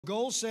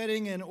Goal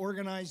setting and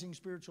organizing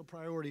spiritual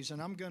priorities.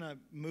 And I'm going to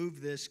move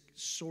this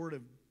sort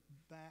of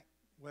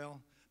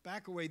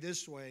back away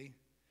this way,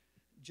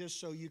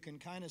 just so you can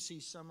kind of see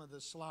some of the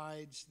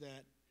slides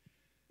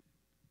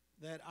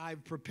that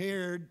I've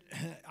prepared.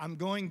 I'm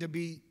going to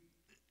be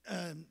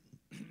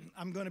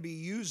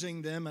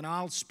using them, and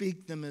I'll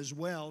speak them as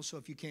well, so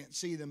if you can't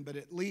see them, but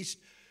at least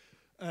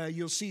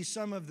you'll see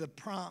some of the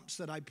prompts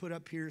that I put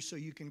up here so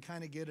you can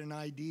kind of get an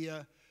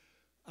idea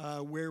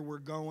where we're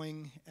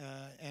going.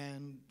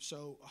 And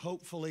so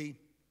hopefully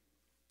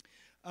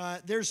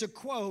there's a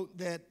quote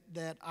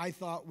that I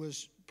thought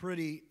was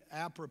pretty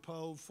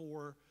apropos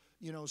for,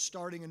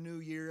 starting a new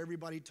year.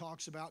 Everybody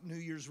talks about New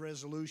Year's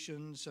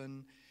resolutions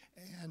and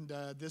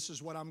this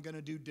is what I'm going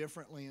to do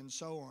differently and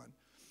so on.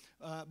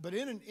 But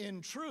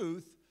in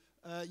truth,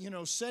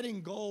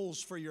 setting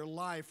goals for your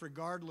life,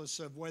 regardless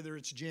of whether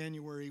it's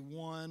January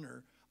 1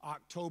 or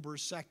October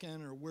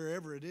 2nd or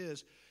wherever it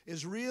is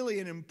really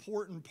an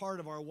important part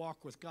of our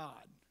walk with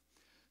God.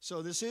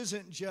 So this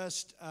isn't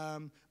just,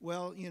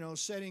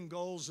 setting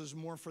goals is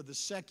more for the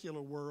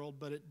secular world,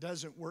 but it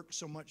doesn't work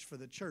so much for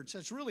the church.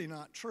 That's really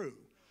not true.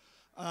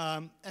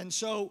 And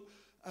so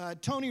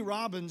Tony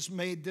Robbins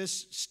made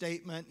this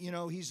statement.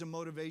 He's a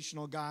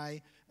motivational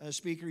guy, a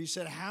speaker. He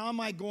said, "How am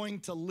I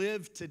going to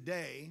live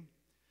today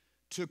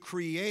to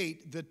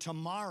create the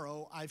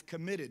tomorrow I've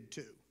committed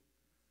to?"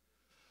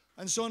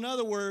 And so in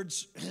other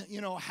words,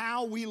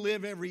 how we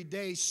live every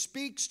day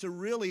speaks to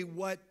really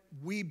what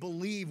we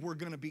believe we're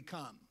going to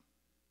become.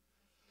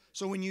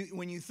 So when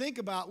you think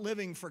about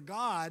living for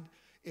God,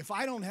 if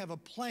I don't have a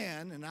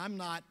plan and I'm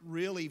not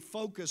really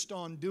focused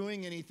on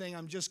doing anything,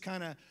 I'm just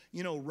kind of,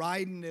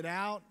 riding it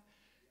out,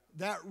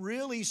 that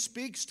really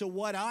speaks to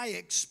what I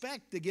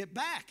expect to get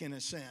back in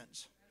a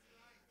sense.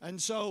 And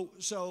so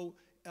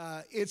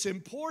it's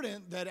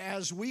important that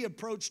as we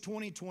approach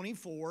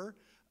 2024,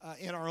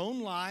 in our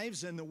own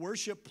lives and the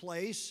worship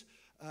place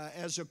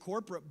as a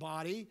corporate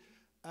body,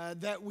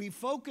 that we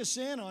focus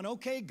in on,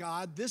 okay,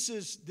 God, this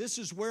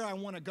is where I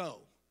want to go.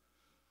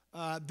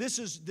 This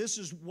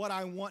is what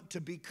I want to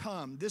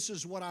become. This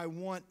is what I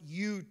want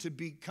you to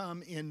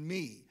become in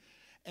me.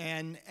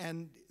 And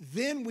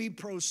then we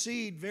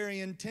proceed very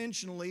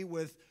intentionally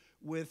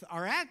with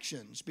our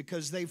actions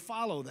because they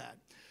follow that.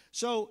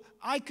 So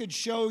I could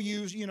show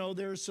you,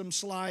 there's some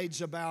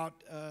slides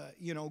about,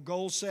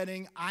 goal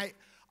setting.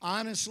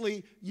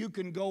 Honestly, you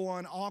can go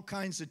on all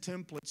kinds of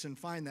templates and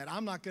find that.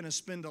 I'm not going to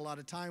spend a lot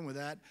of time with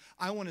that.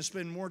 I want to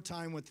spend more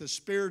time with the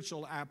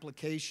spiritual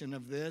application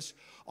of this,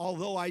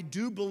 although I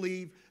do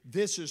believe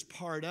this is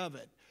part of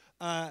it.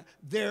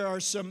 There are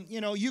some,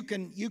 you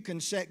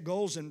can set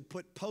goals and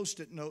put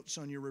Post-it notes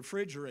on your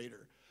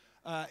refrigerator.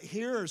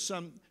 Here are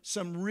some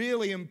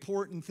really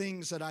important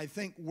things that I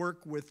think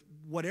work with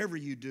whatever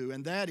you do,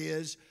 and that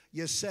is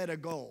you set a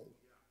goal.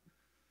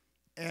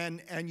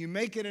 And you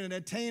make it an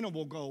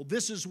attainable goal.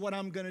 This is what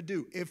I'm going to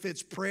do. If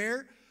it's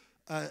prayer,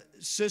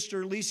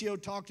 Sister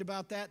Alicio talked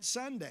about that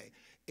Sunday.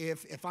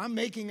 If I'm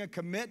making a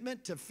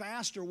commitment to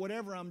fast or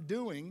whatever I'm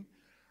doing,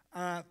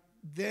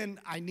 then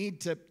I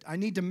need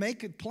to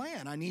make a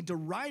plan. I need to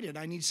write it.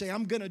 I need to say,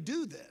 I'm going to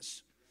do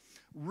this.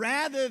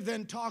 Rather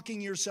than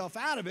talking yourself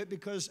out of it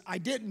because I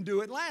didn't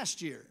do it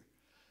last year.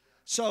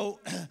 So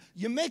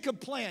you make a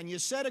plan, you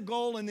set a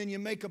goal, and then you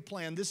make a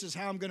plan. This is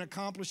how I'm going to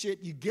accomplish it.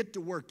 You get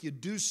to work, you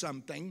do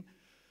something,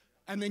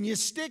 and then you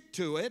stick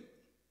to it.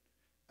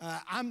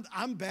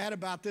 I'm bad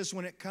about this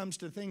when it comes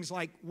to things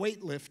like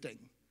weightlifting.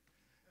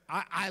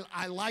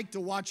 I like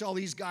to watch all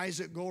these guys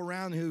that go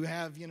around who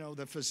have,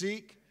 the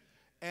physique,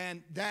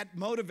 and that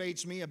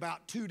motivates me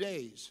about 2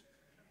 days.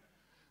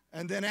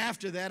 And then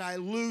after that, I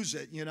lose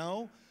it,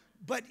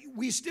 But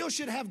we still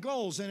should have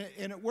goals, and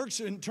it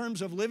works in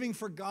terms of living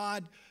for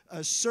God,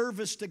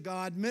 service to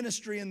God,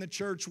 ministry in the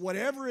church,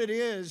 whatever it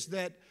is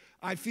that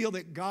I feel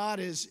that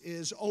God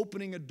is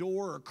opening a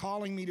door or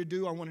calling me to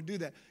do, I want to do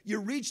that. You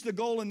reach the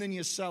goal and then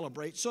you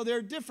celebrate. So there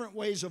are different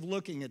ways of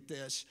looking at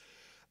this.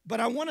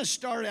 But I want to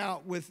start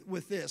out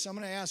with this. I'm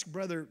going to ask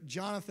Brother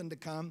Jonathan to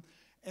come,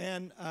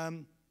 and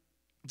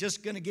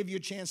just going to give you a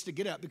chance to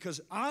get up, because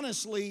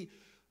honestly,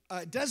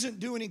 it doesn't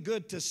do any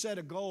good to set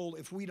a goal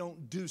if we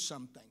don't do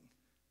something.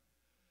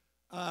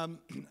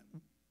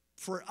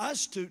 For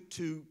us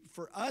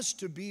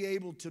to be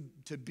able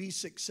to be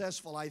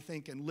successful, I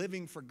think, in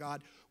living for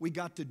God, we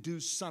got to do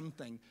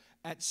something.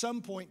 At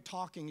some point,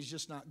 talking is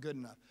just not good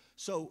enough.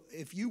 So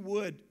if you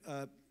would,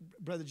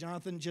 Brother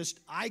Jonathan,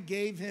 I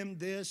gave him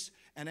this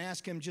and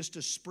asked him just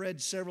to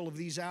spread several of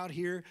these out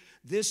here.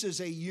 This is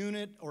a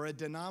unit or a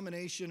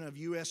denomination of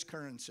U.S.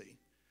 currency.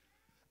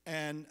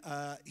 And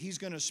he's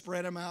going to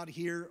spread them out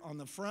here on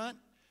the front.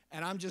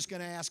 And I'm just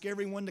going to ask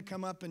everyone to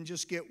come up and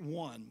just get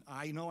one.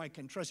 I know I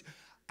can trust you.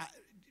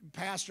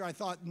 Pastor, I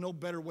thought no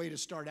better way to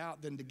start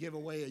out than to give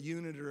away a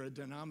unit or a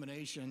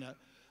denomination.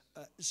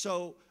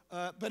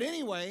 But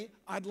anyway,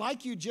 I'd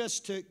like you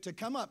just to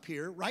come up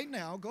here right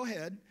now. Go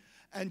ahead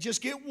and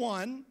just get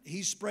one.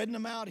 He's spreading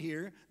them out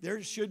here.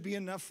 There should be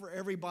enough for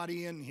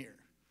everybody in here.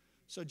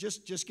 So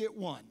just get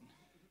one.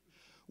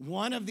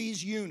 one of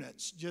these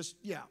units, just,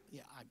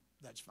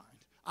 that's fine.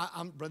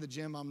 I'm Brother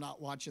Jim, I'm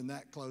not watching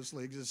that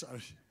closely because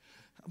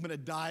I'm going to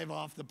dive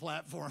off the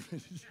platform.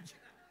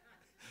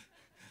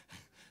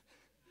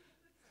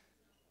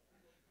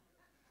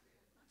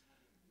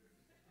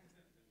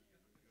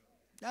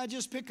 Now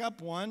just pick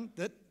up one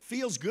that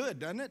feels good,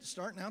 doesn't it?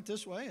 Starting out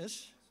this way.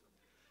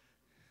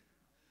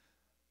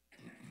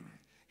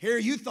 Here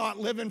you thought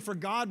living for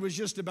God was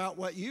just about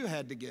what you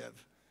had to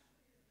give.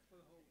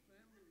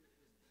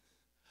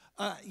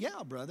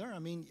 Yeah, brother. I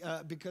mean,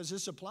 because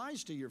this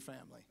applies to your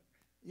family.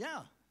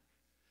 Yeah.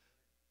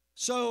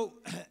 So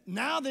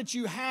now that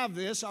you have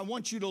this, I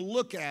want you to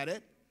look at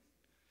it.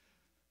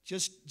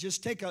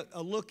 Just take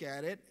a look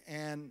at it,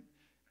 and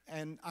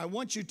I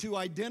want you to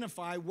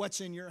identify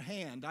what's in your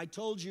hand. I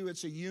told you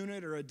it's a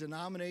unit or a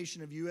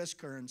denomination of U.S.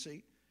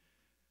 currency.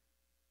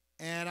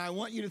 And I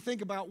want you to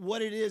think about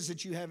what it is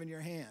that you have in your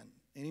hand.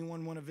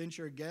 Anyone want to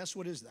venture a guess?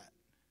 What is that?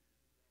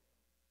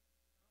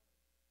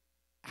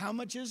 How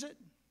much is it?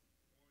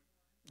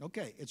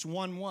 Okay, it's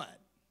one what?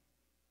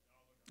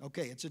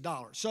 Okay, it's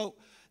 $1. So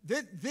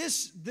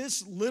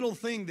this little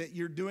thing that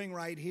you're doing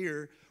right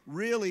here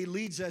really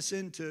leads us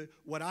into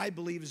what I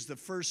believe is the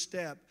first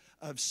step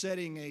of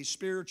setting a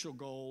spiritual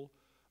goal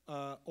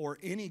or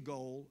any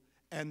goal,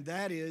 and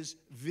that is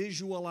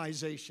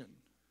visualization.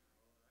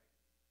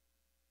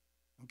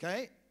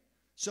 Okay?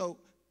 So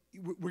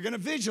we're going to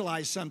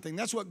visualize something.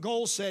 That's what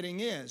goal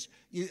setting is.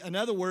 In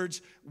other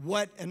words,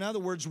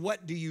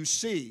 what do you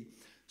see?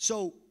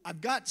 So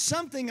I've got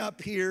something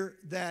up here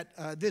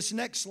that this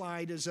next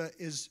slide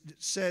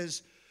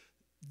says,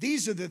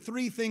 these are the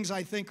three things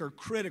I think are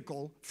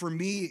critical for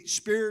me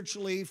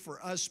spiritually,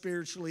 for us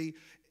spiritually,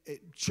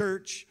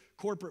 church,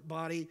 corporate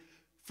body.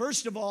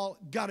 First of all,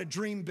 got to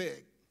dream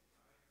big.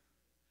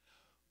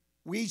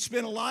 We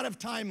spend a lot of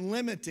time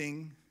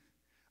limiting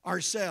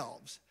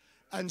ourselves.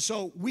 And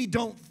so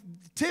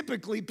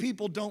typically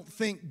people don't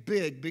think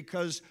big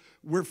because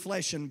we're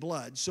flesh and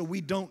blood. So we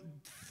don't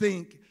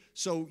think,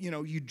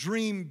 you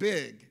dream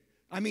big.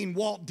 I mean,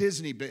 Walt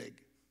Disney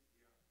big.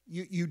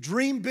 You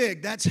dream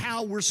big. That's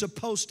how we're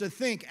supposed to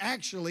think.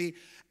 Actually,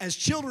 as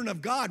children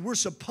of God, we're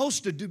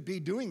supposed to be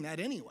doing that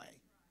anyway.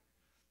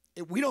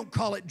 We don't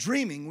call it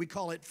dreaming. We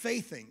call it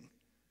faithing.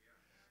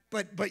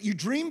 But you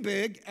dream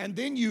big, and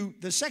then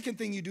the second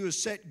thing you do is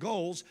set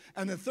goals,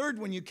 and the third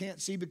one you can't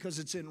see because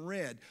it's in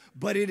red.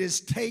 But it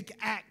is take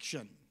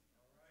action.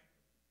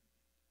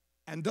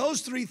 And those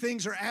three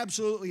things are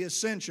absolutely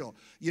essential.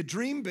 You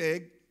dream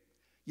big,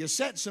 you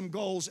set some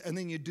goals, and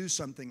then you do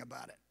something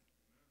about it.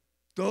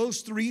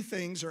 Those three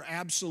things are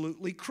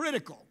absolutely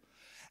critical.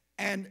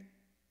 And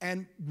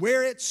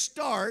where it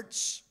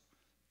starts,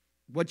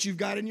 what you've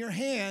got in your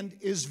hand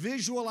is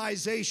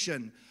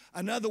visualization.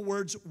 In other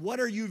words, what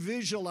are you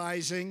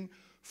visualizing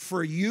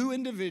for you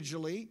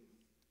individually,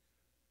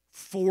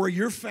 for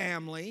your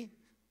family,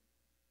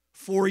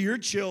 for your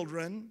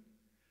children?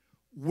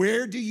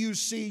 Where do you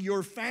see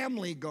your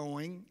family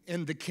going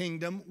in the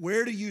kingdom?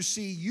 Where do you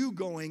see you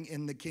going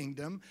in the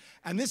kingdom?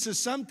 And this is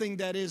something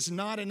that is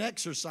not an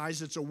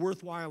exercise, it's a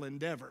worthwhile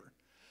endeavor.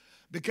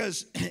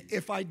 Because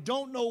if I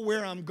don't know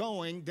where I'm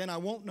going, then I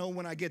won't know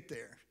when I get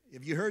there.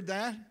 Have you heard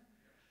that?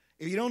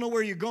 If you don't know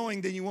where you're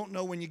going, then you won't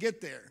know when you get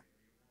there.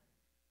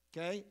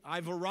 Okay,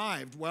 I've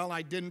arrived. Well,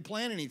 I didn't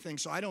plan anything,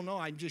 so I don't know.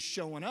 I'm just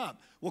showing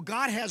up. Well,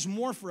 God has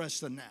more for us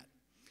than that.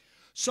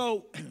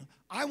 So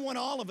I want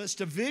all of us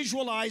to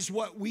visualize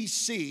what we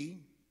see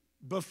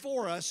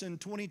before us in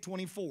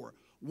 2024.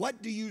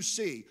 What do you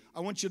see?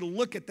 I want you to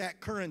look at that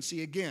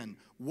currency again.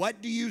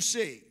 What do you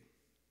see?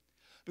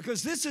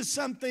 Because this is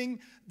something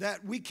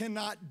that we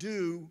cannot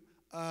do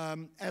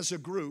as a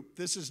group.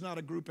 This is not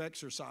a group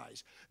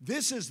exercise.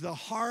 This is the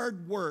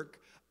hard work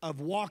of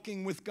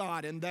walking with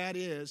God, and that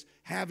is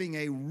having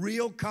a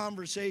real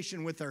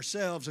conversation with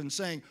ourselves and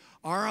saying,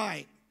 all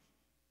right,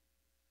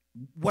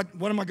 what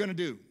am I going to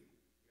do?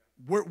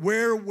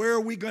 Where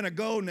are we going to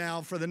go now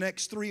for the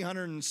next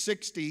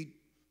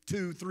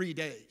 363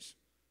 days?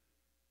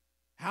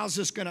 How's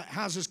this going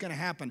to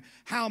happen?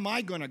 How am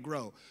I going to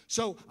grow?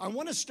 So I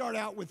want to start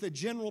out with a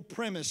general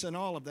premise and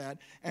all of that,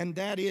 and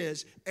that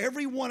is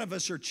every one of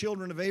us are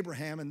children of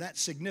Abraham, and that's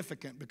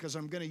significant because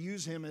I'm going to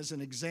use him as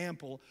an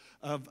example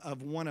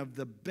of one of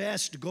the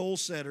best goal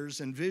setters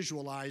and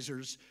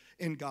visualizers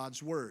in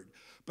God's Word.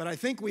 But I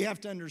think we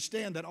have to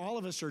understand that all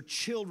of us are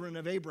children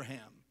of Abraham.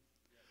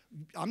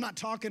 I'm not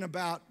talking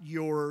about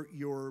your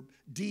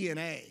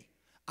DNA.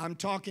 I'm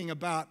talking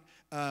about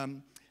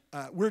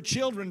we're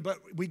children, but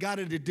we got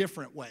it a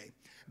different way.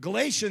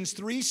 Galatians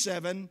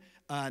 3:7,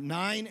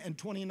 9, and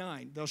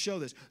 29. They'll show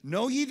this.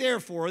 Know ye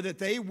therefore that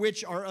they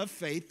which are of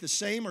faith, the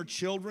same are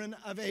children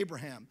of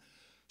Abraham.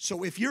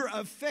 So if you're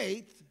of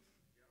faith,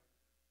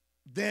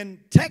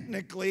 then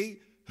technically,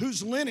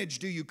 whose lineage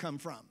do you come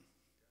from?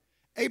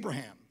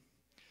 Abraham.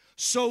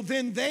 So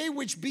then they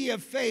which be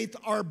of faith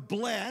are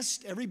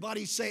blessed.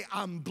 Everybody say,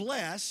 I'm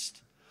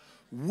blessed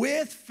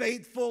with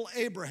faithful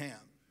Abraham.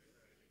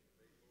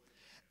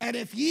 And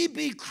if ye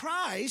be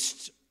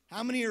Christ,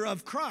 how many are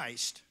of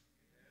Christ?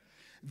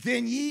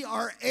 then ye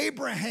are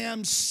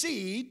Abraham's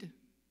seed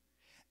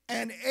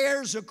and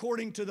heirs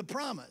according to the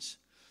promise.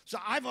 So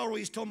I've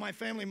always told my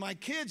family, my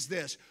kids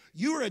this: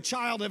 you are a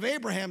child of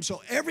Abraham,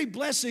 so every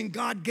blessing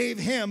God gave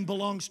him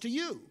belongs to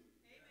you.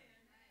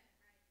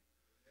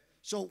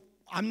 So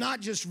I'm not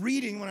just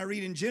reading, when I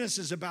read in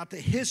Genesis, about the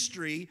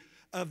history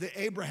of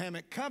the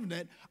Abrahamic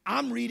covenant.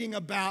 I'm reading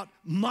about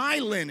my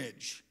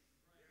lineage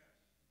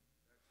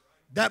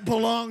that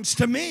belongs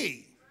to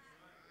me.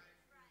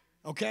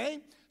 Okay?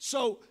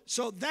 So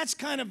that's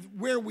kind of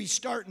where we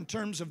start in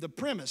terms of the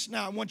premise.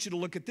 Now I want you to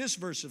look at this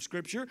verse of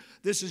Scripture.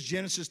 This is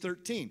Genesis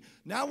 13.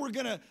 Now we're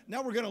gonna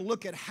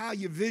look at how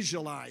you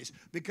visualize,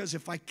 because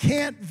if I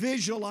can't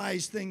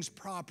visualize things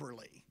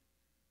properly,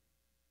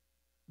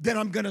 then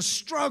I'm going to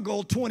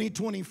struggle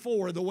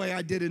 2024 the way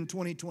I did in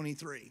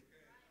 2023.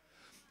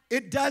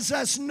 It does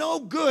us no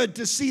good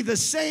to see the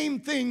same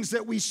things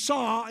that we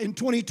saw in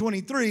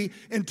 2023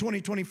 in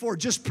 2024.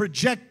 Just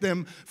project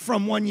them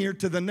from one year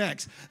to the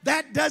next.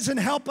 That doesn't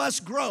help us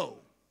grow.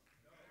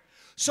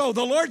 So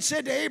the Lord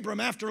said to Abram,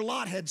 after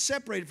Lot had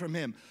separated from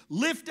him,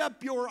 lift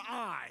up your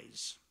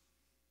eyes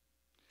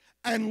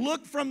and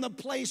look from the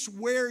place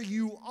where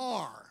you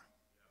are.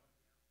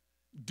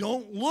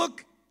 Don't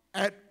look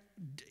at...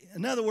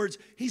 In other words,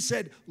 he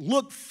said,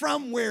 look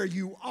from where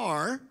you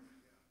are,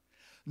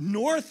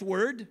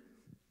 northward.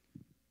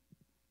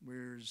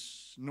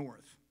 Where's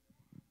north?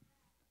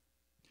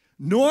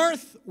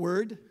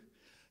 Northward,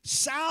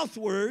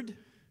 southward,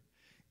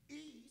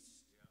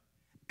 east,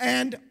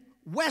 and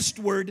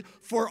westward,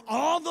 for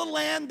all the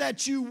land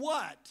that you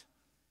what?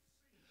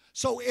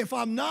 So if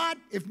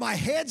my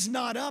head's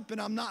not up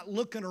and I'm not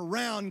looking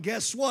around,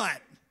 guess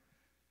what?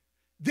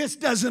 This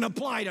doesn't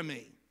apply to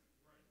me.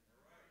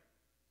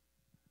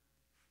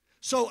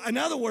 So in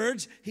other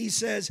words, he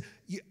says,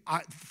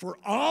 for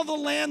all the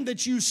land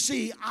that you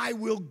see, I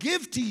will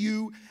give to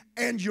you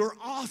and your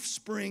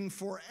offspring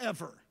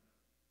forever.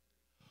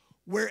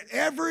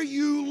 Wherever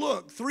you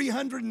look,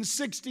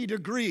 360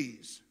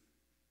 degrees.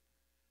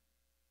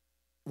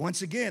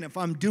 Once again, if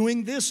I'm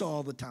doing this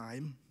all the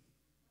time,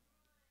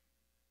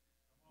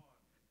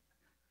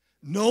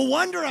 no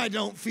wonder I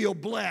don't feel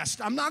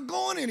blessed. I'm not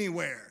going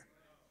anywhere.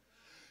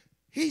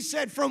 He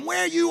said, from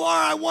where you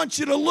are, I want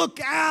you to look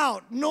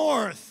out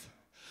north,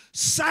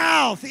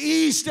 south,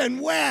 east,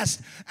 and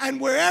west, and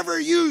wherever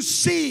you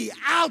see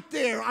out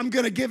there, I'm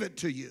going to give it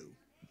to you.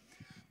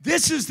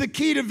 This is the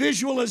key to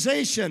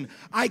visualization.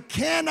 I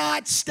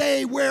cannot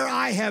stay where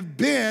I have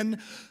been.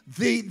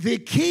 The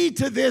key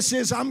to this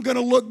is I'm going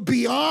to look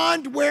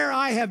beyond where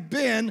I have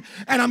been,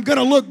 and I'm going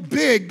to look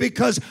big,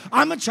 because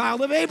I'm a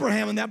child of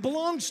Abraham, and that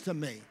belongs to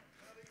me.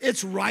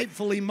 It's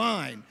rightfully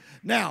mine.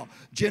 Now,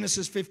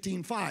 Genesis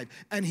 15:5,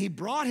 and he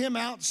brought him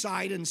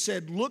outside and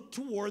said, look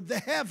toward the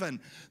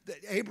heaven.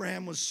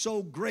 Abraham was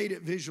so great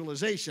at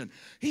visualization.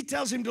 He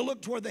tells him to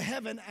look toward the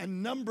heaven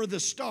and number the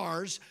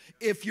stars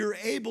if you're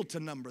able to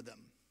number them.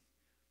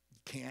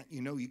 Can't,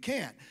 you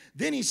can't.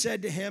 Then he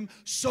said to him,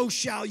 so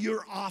shall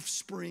your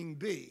offspring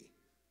be.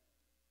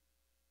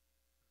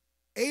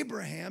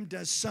 Abraham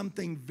does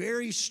something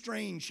very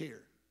strange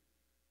here.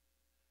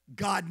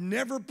 God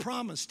never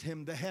promised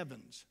him the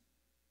heavens.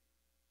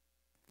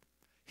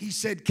 He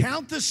said,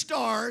 count the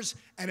stars,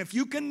 and if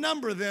you can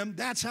number them,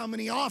 that's how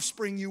many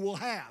offspring you will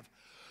have.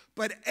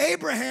 But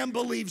Abraham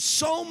believed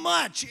so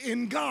much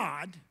in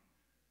God.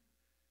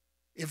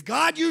 If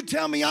God, you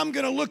tell me I'm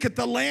going to look at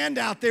the land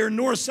out there,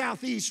 north,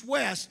 south, east,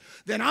 west,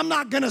 then I'm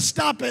not going to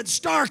stop at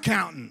star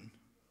counting.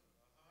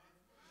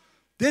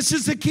 This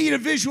is the key to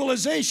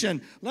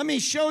visualization. Let me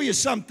show you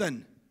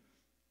something.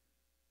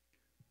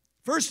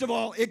 First of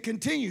all, it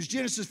continues,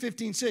 Genesis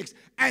 15:6.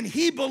 And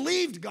he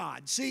believed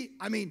God. See,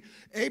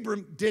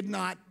 Abram did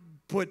not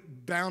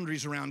put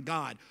boundaries around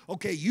God.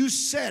 Okay, you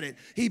said it.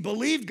 He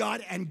believed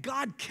God, and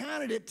God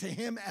counted it to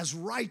him as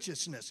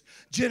righteousness.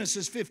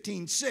 Genesis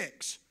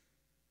 15:6.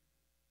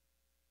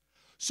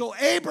 So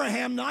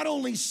Abraham not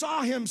only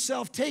saw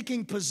himself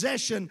taking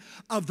possession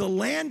of the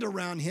land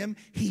around him,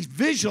 he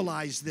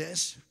visualized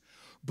this,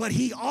 but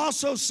he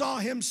also saw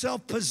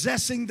himself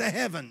possessing the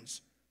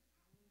heavens.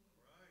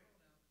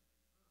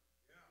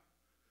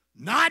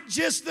 Not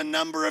just the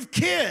number of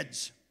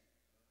kids,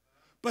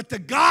 but the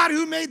God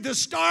who made the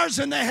stars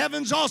and the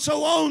heavens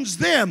also owns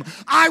them.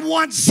 I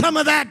want some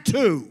of that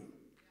too.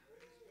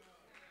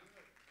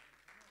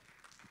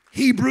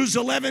 Hebrews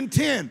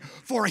 11:10,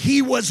 for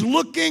he was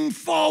looking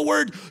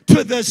forward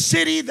to the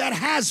city that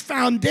has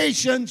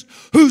foundations,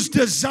 whose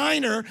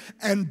designer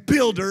and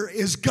builder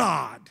is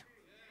God.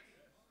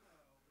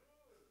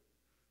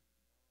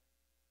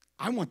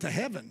 I want the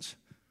heavens.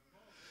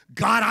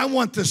 God, I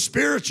want the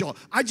spiritual.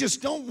 I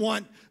just don't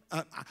want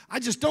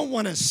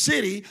a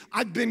city.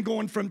 I've been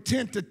going from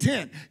tent to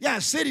tent. Yeah,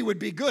 a city would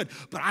be good,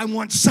 but I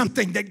want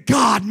something that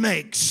God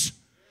makes.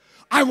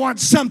 I want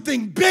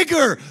something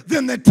bigger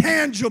than the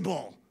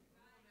tangible.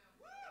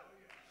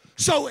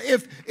 So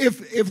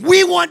if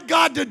we want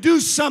God to do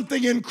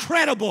something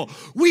incredible,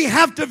 we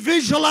have to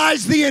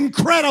visualize the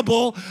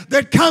incredible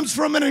that comes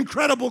from an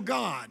incredible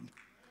God.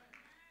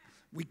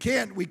 We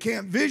can't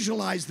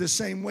visualize the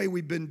same way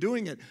we've been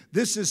doing it.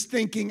 This is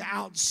thinking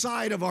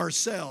outside of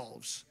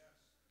ourselves.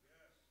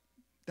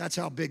 That's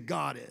how big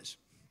God is.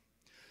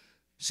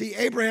 See,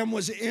 Abraham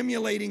was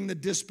emulating the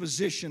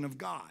disposition of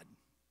God.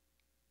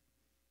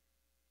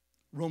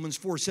 Romans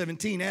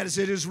 4:17, as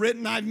it is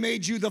written, I've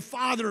made you the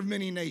father of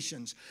many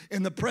nations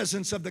in the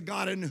presence of the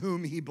God in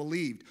whom he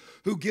believed,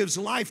 who gives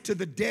life to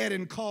the dead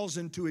and calls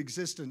into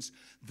existence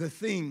the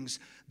things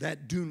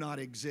that do not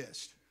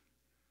exist.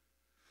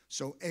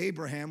 So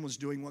Abraham was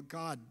doing what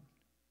God,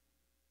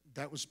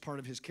 that was part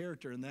of his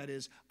character, and that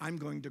is, I'm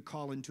going to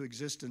call into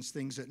existence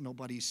things that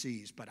nobody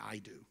sees, but I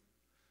do.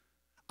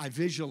 I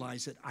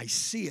visualize it. I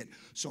see it.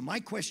 So my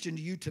question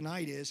to you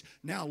tonight is,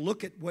 now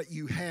look at what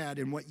you had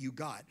and what you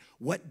got.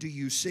 What do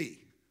you see?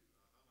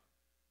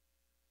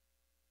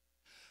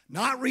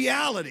 Not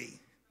reality.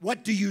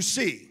 What do you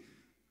see?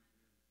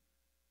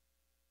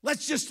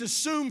 Let's just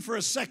assume for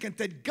a second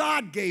that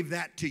God gave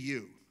that to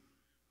you.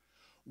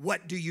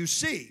 What do you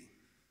see?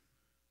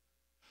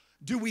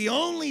 Do we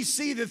only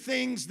see the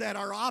things that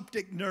our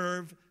optic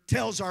nerve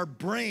tells our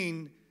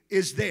brain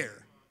is there?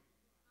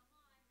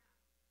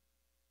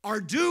 Or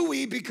do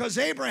we, because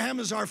Abraham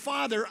is our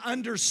father,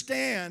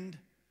 understand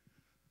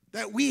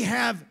that we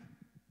have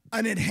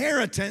an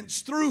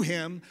inheritance through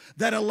him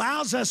that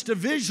allows us to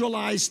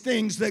visualize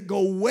things that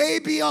go way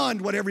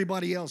beyond what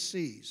everybody else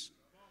sees?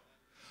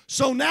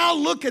 So now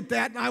look at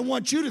that, and I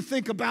want you to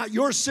think about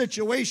your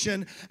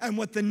situation and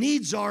what the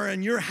needs are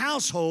in your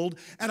household,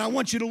 and I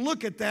want you to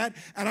look at that,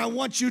 and I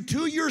want you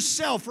to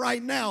yourself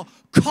right now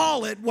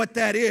call it what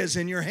that is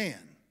in your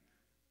hand.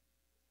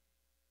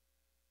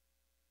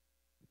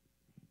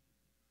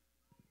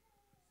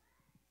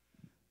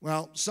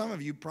 Well, some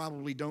of you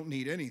probably don't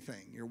need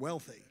anything. You're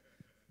wealthy.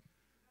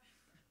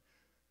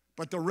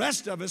 But the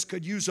rest of us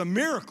could use a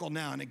miracle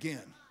now and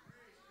again.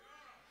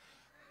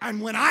 And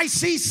when I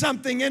see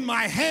something in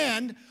my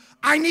hand,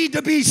 I need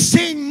to be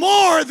seeing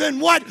more than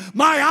what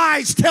my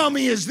eyes tell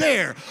me is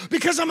there,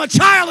 because I'm a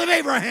child of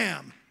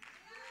Abraham.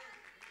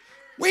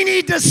 We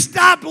need to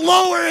stop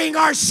lowering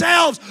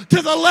ourselves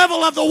to the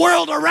level of the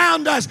world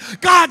around us.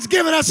 God's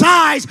given us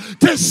eyes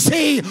to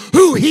see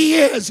who he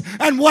is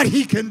and what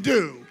he can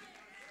do.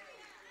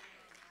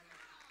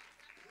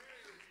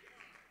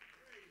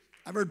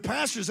 I've heard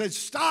pastors say,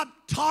 stop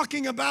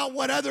talking about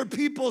what other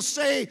people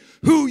say,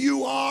 who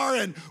you are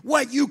and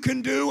what you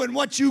can do and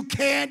what you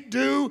can't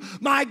do.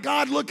 My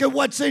God, look at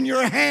what's in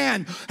your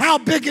hand. How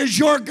big is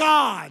your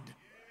God?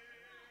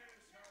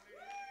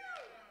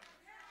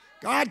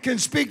 God can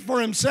speak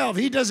for himself.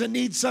 He doesn't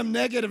need some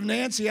negative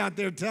Nancy out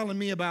there telling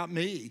me about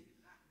me.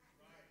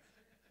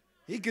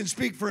 He can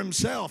speak for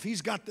himself.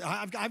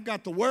 I've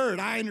got the word.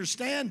 I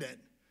understand it.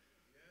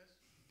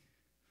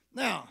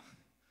 Now,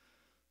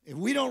 if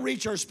we don't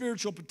reach our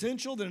spiritual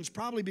potential, then it's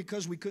probably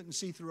because we couldn't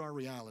see through our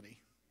reality.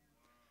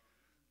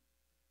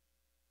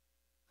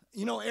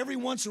 You know, every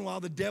once in a while,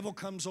 the devil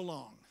comes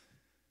along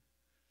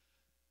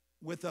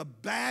with a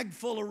bag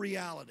full of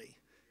reality.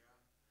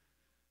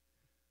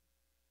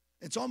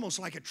 It's almost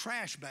like a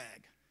trash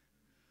bag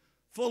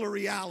full of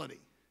reality.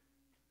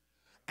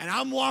 And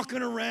I'm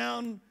walking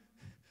around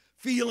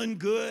feeling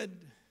good,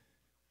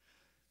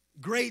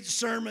 great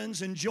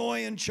sermons,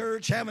 enjoying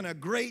church, having a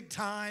great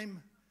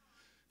time.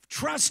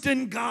 Trust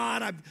in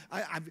God.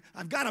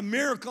 I've got a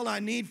miracle I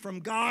need from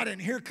God,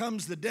 and here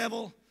comes the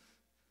devil.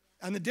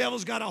 And the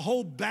devil's got a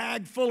whole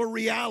bag full of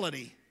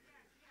reality.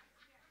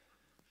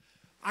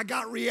 I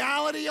got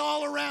reality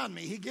all around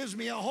me. He gives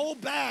me a whole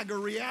bag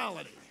of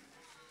reality.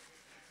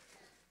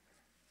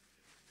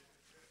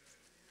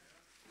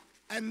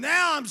 And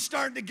now I'm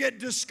starting to get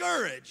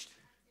discouraged.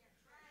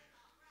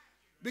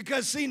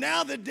 Because, see,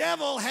 now the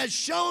devil has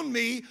shown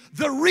me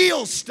the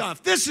real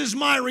stuff. This is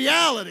my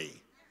reality.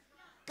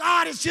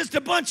 God, it's just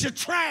a bunch of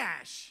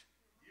trash.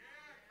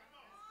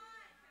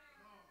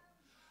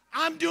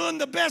 I'm doing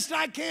the best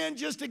I can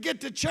just to get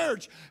to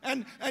church.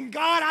 And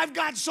God, I've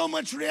got so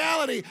much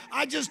reality.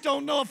 I just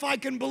don't know if I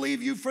can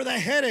believe you for the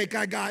headache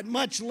I got,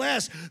 much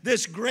less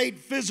this great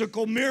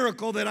physical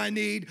miracle that I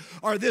need,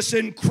 or this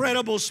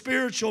incredible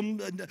spiritual,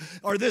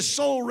 or this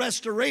soul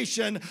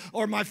restoration,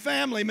 or my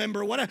family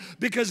member, whatever.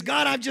 Because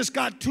God, I've just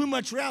got too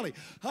much reality.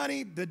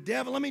 Honey, the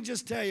devil, let me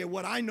just tell you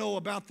what I know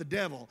about the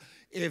devil.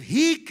 If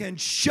he can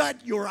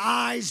shut your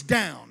eyes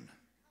down,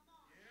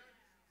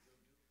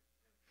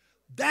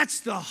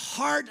 that's the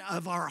heart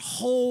of our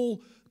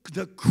whole,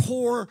 the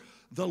core,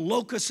 the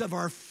locus of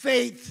our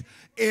faith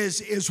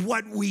is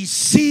what we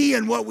see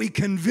and what we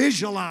can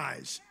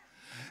visualize.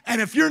 And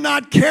if you're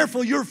not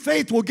careful, your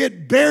faith will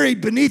get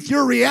buried beneath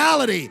your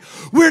reality.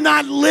 We're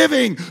not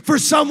living for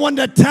someone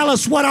to tell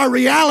us what our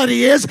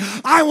reality is.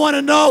 I want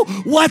to know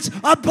what's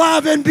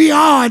above and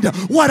beyond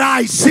what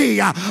I see.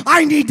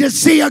 I need to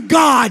see a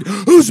God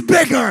who's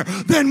bigger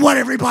than what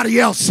everybody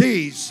else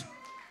sees.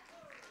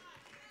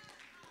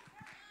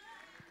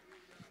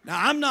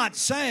 Now, I'm not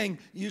saying,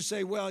 you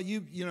say, well,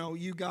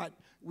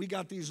 we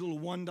got these little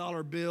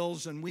 $1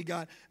 bills, and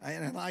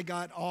I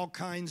got all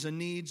kinds of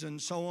needs and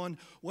so on.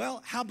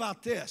 Well, how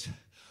about this?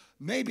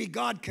 maybe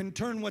God can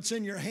turn what's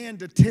in your hand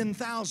to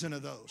 10,000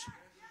 of those.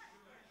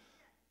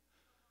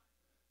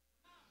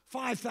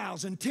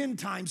 5,000, 10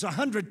 times,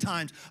 100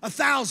 times,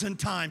 1,000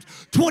 times,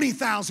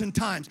 20,000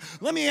 times.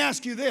 Let me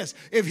ask you this.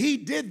 If he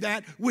did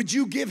that, would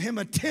you give him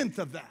a tenth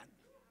of that?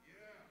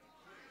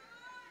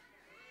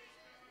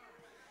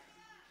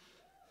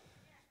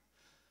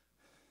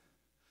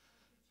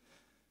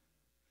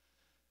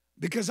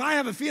 Because I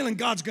have a feeling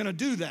God's going to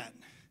do that.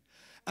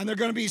 And there are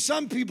going to be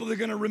some people that are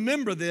going to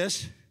remember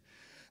this.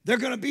 They're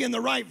going to be in the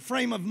right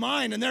frame of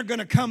mind, and they're going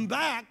to come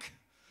back.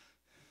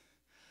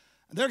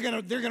 They're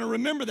going to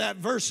remember that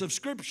verse of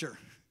Scripture.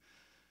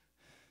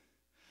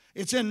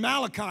 It's in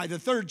Malachi, the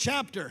 3rd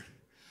chapter.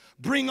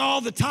 Bring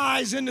all the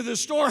tithes into the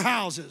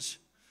storehouses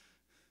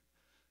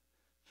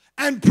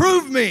and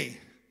prove me,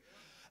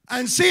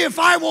 and see if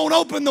I won't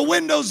open the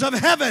windows of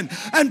heaven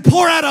and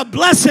pour out a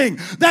blessing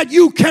that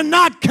you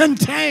cannot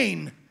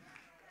contain.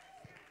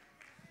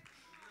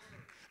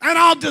 And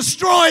I'll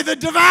destroy the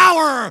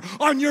devourer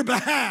on your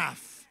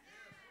behalf.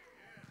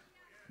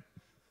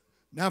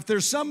 Now, if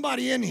there's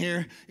somebody in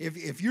here,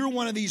 if you're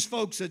one of these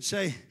folks that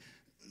say,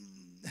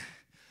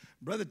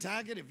 Brother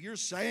Tackett, if you're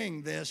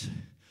saying this,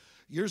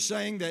 you're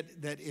saying that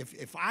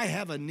if I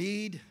have a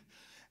need,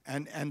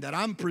 and that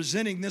I'm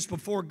presenting this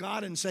before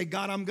God and say,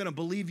 God, I'm going to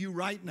believe you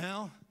right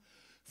now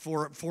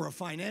for a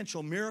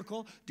financial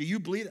miracle. Do you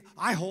believe it?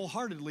 I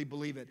wholeheartedly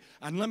believe it.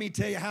 And let me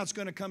tell you how it's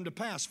going to come to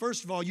pass.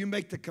 First of all, you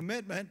make the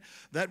commitment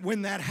that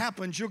when that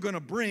happens, you're going to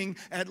bring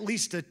at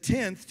least a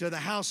tenth to the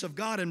house of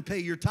God and pay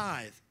your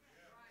tithe.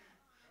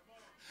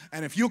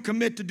 And if you'll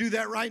commit to do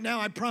that right now,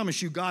 I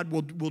promise you God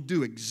will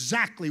do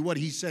exactly what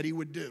he said he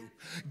would do.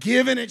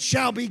 Give and it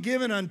shall be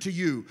given unto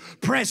you.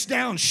 Pressed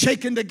down,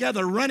 shaken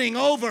together, running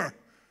over.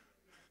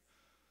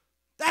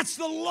 That's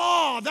the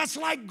law. That's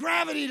like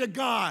gravity to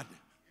God.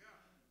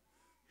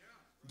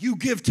 You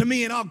give to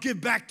me and I'll give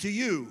back to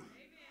you.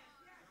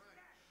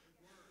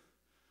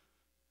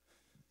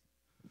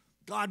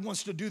 God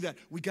wants to do that.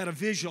 We got to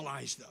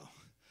visualize, though.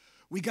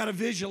 We got to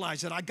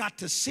visualize it. I got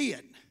to see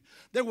it.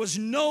 There was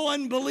no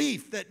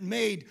unbelief that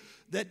made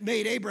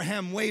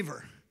Abraham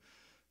waver.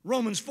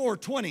 Romans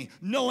 4:20,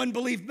 no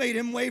unbelief made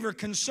him waver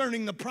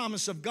concerning the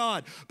promise of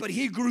God, but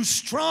he grew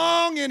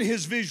strong in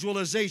his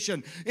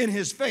visualization, in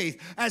his faith,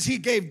 as he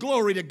gave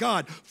glory to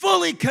God,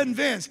 fully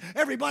convinced.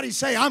 Everybody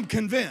say, I'm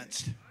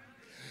convinced.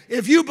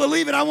 If you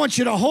believe it, I want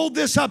you to hold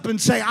this up and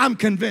say, I'm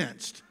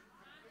convinced.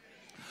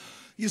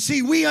 You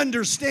see, we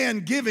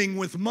understand giving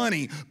with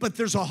money, but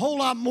there's a whole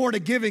lot more to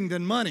giving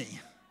than money.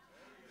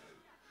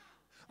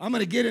 I'm going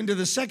to get into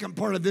the second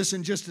part of this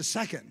in just a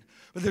second.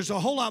 But there's a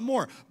whole lot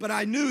more. But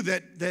I knew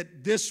that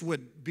this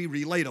would be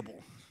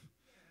relatable,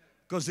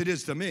 because it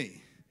is to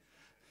me.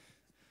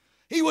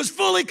 He was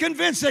fully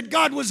convinced that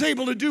God was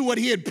able to do what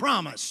he had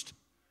promised.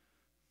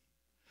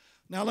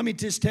 Now let me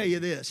just tell you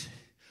this.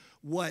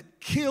 What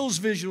kills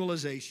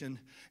visualization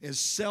is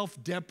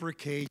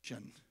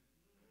self-deprecation.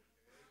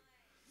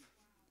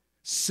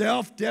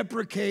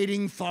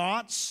 Self-deprecating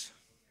thoughts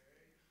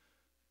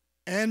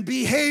and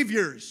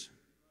behaviors.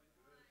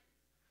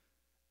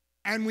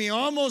 And we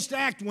almost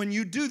act, when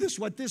you do this,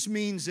 what this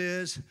means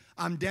is,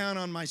 I'm down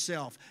on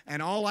myself. And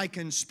all I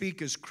can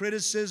speak is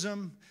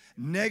criticism,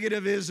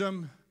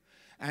 negativism,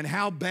 and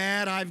how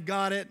bad I've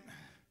got it.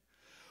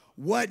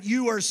 What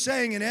you are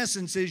saying, in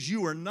essence, is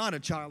you are not a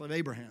child of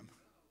Abraham.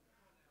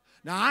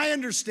 Now, I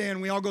understand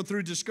we all go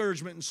through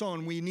discouragement and so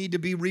on. We need to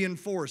be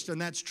reinforced,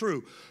 and that's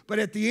true. But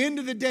at the end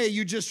of the day,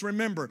 you just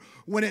remember,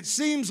 when it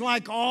seems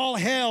like all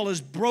hell is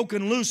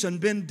broken loose and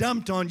been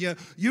dumped on you,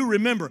 you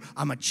remember,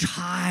 I'm a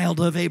child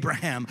of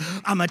Abraham.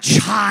 I'm a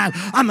child.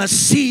 I'm a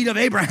seed of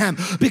Abraham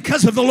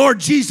because of the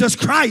Lord Jesus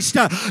Christ.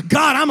 God,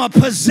 I'm a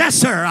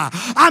possessor.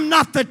 I'm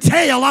not the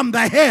tail. I'm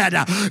the head.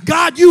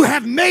 God, you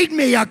have made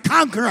me a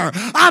conqueror.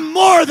 I'm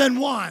more than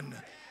one.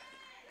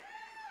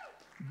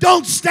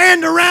 Don't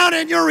stand around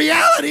in your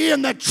reality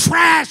in the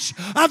trash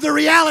of the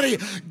reality.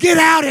 Get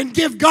out and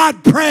give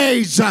God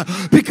praise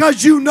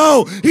because you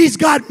know he's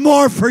got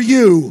more for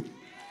you.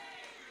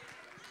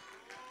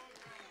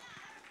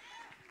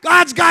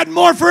 God's got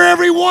more for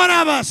every one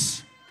of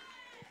us.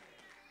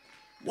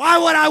 Why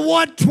would I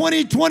want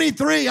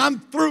 2023? I'm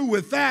through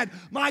with that.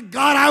 My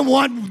God, I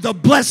want the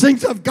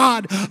blessings of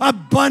God,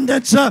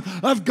 abundance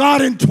of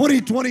God in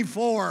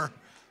 2024.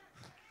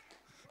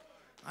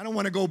 I don't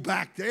want to go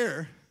back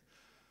there.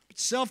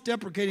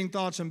 Self-deprecating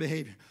thoughts and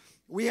behavior.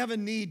 We have a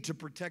need to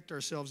protect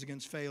ourselves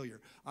against failure.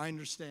 I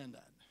understand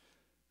that.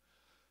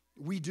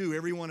 We do.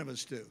 Every one of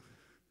us do.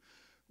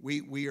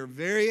 We are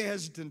very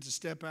hesitant to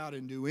step out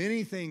and do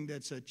anything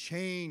that's a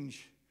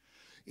change,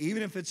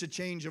 even if it's a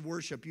change of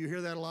worship. You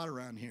hear that a lot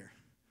around here.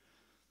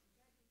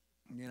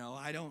 You know,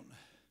 I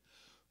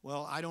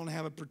don't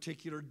have a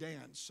particular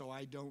dance, so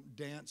I don't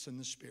dance in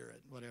the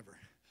Spirit, whatever.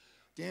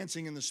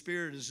 Dancing in the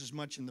Spirit is as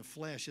much in the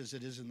flesh as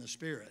it is in the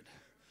Spirit,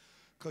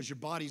 because your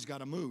body's got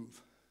to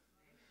move.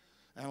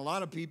 And a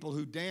lot of people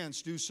who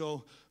dance do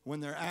so when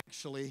they're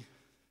actually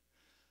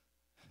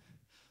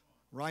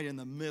right in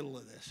the middle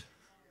of this.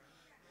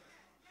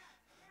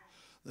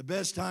 The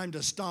best time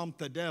to stomp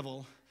the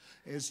devil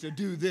is to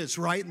do this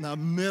right in the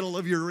middle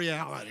of your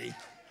reality.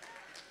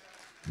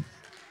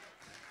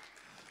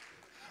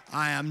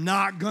 I am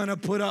not going to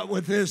put up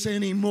with this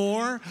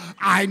anymore.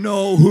 I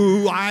know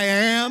who I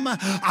am.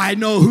 I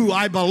know who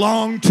I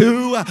belong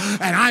to.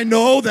 And I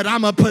know that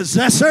I'm a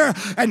possessor.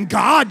 And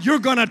God, you're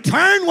going to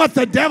turn what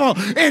the devil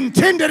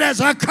intended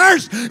as a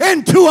curse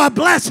into a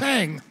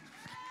blessing.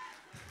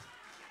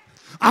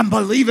 I'm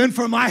believing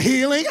for my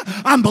healing.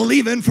 I'm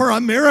believing for a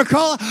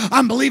miracle.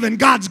 I'm believing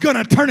God's going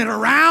to turn it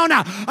around.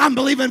 I'm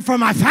believing for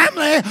my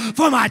family,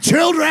 for my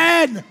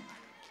children.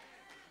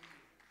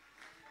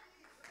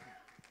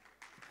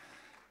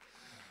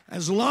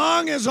 As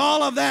long as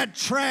all of that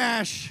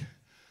trash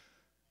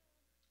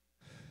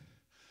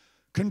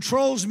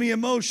controls me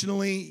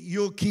emotionally,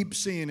 you'll keep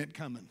seeing it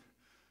coming.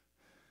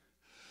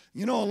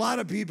 You know, a lot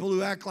of people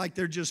who act like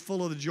they're just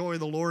full of the joy of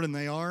the Lord, and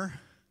they are,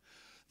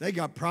 they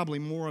got probably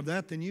more of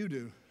that than you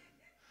do.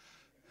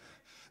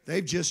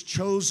 They've just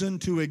chosen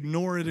to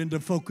ignore it and to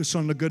focus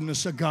on the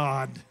goodness of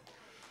God.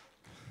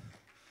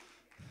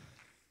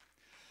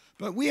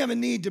 But we have a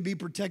need to be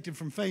protected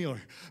from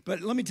failure. But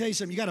let me tell you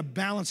something. You got to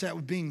balance that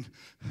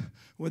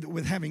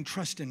with having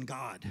trust in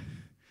God.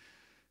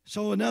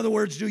 So in other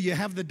words, do you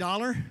have the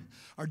dollar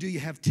or do you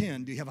have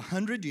 10? Do you have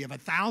 100? Do you have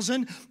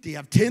 1,000? Do you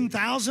have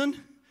 10,000?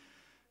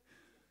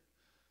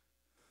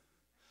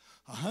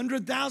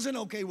 100,000?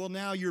 Okay, well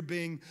now you're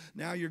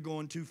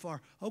going too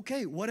far.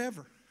 Okay,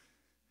 whatever.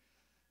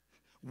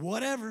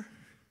 Whatever.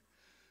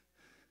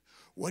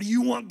 What do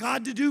you want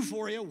God to do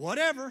for you?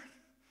 Whatever.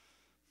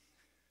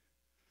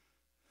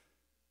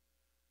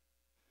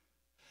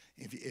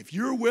 If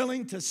you're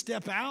willing to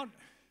step out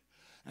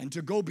and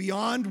to go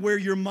beyond where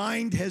your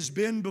mind has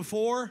been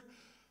before,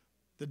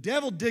 the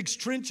devil digs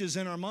trenches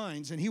in our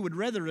minds, and he would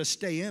rather us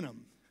stay in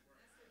them.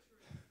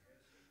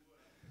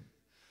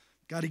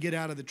 Got to get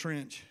out of the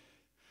trench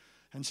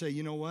and say,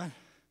 you know what? I'm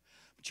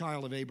a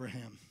child of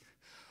Abraham.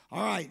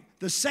 All right,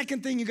 the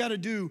second thing you got to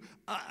do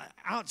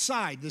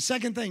outside, the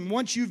second thing,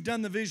 once you've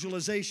done the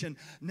visualization,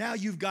 now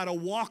you've got to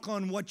walk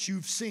on what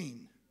you've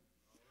seen.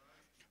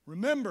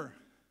 Remember,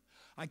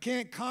 I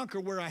can't conquer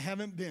where I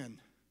haven't been.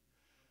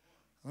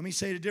 Let me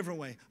say it a different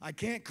way. I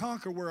can't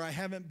conquer where I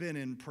haven't been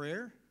in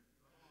prayer,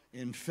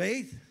 in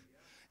faith,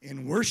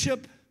 in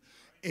worship,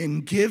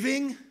 in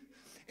giving,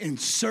 in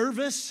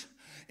service,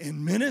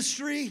 in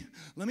ministry.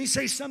 Let me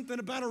say something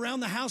about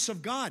around the house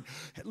of God.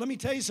 Let me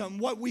tell you something.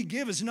 What we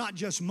give is not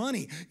just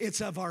money.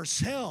 It's of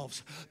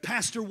ourselves.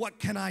 Pastor, what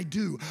can I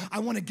do? I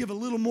want to give a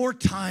little more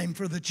time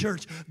for the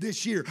church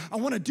this year. I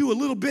want to do a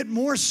little bit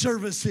more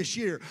service this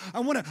year. I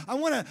want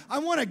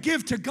to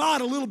give to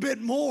God a little bit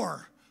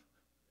more.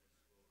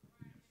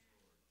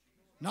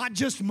 Not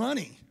just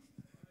money.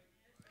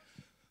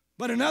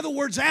 But in other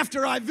words,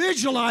 after I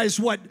visualize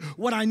what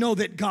I know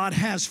that God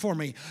has for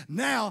me,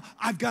 now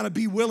I've got to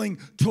be willing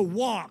to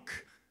walk.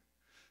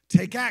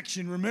 Take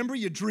action. Remember,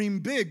 you dream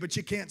big, but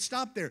you can't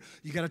stop there.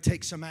 You got to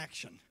take some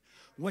action.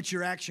 What's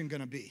your action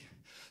going to be?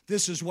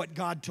 This is what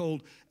God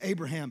told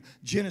Abraham.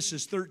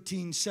 Genesis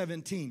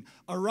 13:17.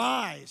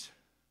 Arise.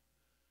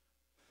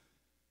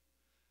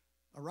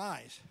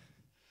 Arise.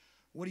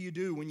 What do you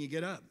do when you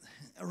get up?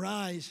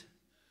 Arise.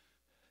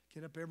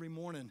 Get up every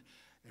morning,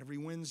 every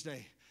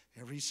Wednesday,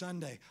 every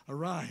Sunday.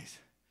 Arise.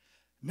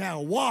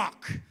 Now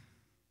walk.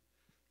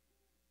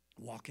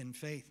 Walk in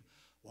faith.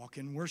 Walk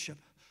in worship.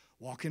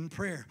 Walk in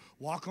prayer.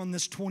 Walk on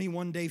this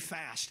 21-day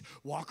fast.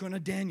 Walk on a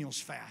Daniel's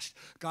fast.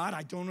 God,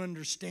 I don't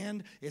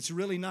understand. It's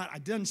really not,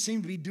 it doesn't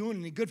seem to be doing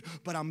any good,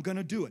 but I'm going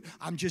to do it.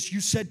 You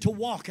said to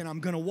walk, and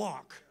I'm going to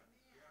walk.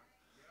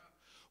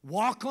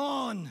 Walk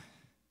on.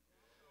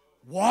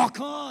 Walk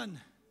on.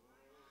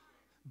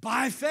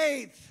 By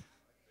faith.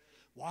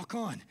 Walk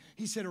on.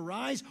 He said,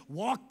 arise,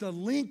 walk the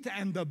length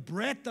and the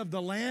breadth of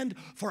the land,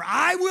 for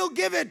I will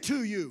give it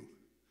to you.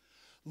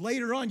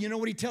 Later on, you know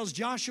what he tells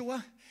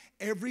Joshua?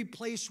 Every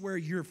place where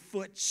your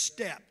foot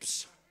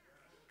steps,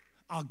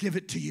 I'll give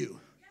it to you.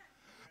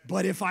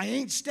 But if I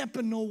ain't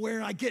stepping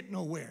nowhere, I get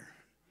nowhere.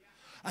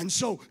 And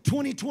so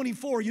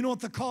 2024, you know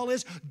what the call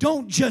is?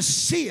 Don't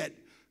just see it,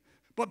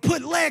 but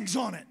put legs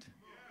on it.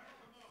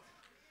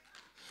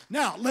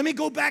 Now, let me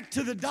go back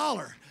to the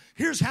dollar.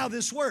 Here's how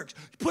this works.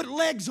 Put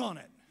legs on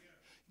it.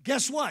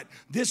 Guess what?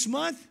 This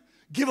month,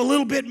 give a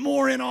little bit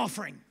more in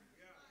offering.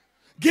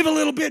 Give a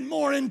little bit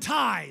more in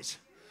tithes.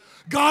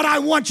 God, I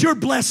want your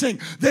blessing.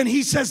 Then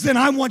he says, then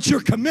I want your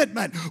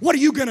commitment. What are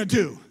you going to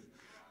do?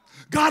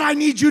 God, I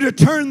need you to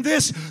turn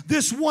this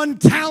one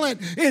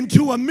talent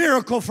into a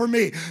miracle for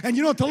me. And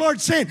you know what the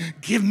Lord's saying?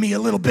 Give me a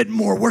little bit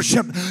more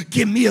worship.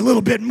 Give me a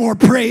little bit more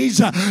praise.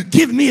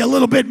 Give me a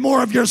little bit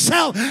more of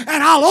yourself. And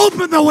I'll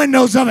open the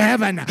windows of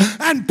heaven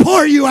and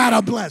pour you out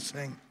a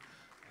blessing.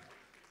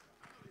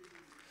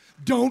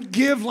 Don't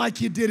give like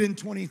you did in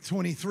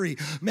 2023.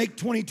 Make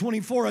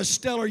 2024 a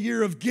stellar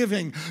year of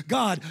giving.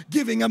 God,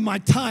 giving of my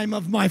time,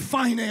 of my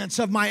finance,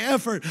 of my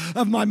effort,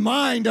 of my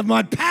mind, of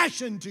my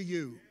passion to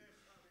you.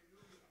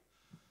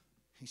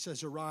 He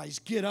says, arise,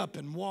 get up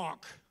and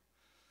walk.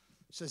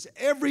 It says,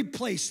 every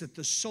place that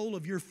the sole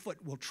of your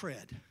foot will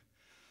tread.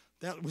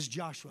 That was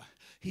Joshua.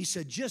 He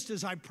said, just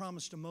as I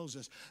promised to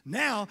Moses.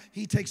 Now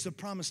he takes the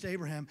promise to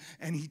Abraham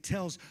and he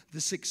tells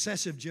the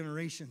successive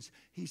generations.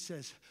 He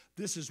says,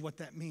 this is what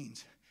that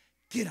means.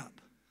 Get up.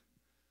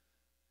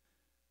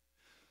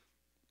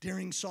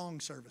 During song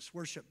service,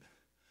 worship,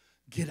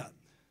 get up.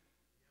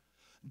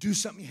 Do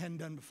something you hadn't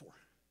done before.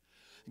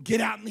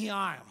 Get out in the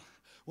aisle.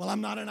 Well,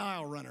 I'm not an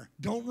aisle runner.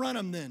 Don't run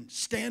them then.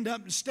 Stand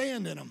up and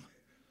stand in them.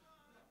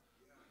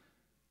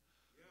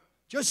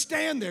 Just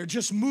stand there.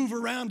 Just move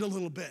around a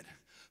little bit.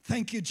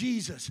 Thank you,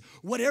 Jesus.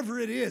 Whatever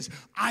it is,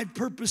 I've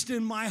purposed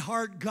in my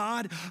heart,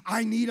 God,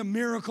 I need a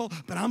miracle,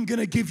 but I'm going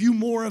to give you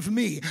more of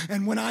me.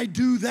 And when I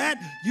do that,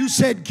 you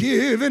said,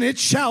 give, and it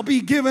shall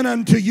be given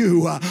unto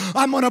you.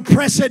 I'm going to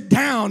press it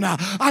down.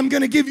 I'm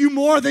going to give you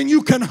more than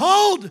you can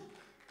hold.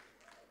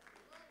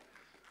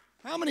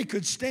 How many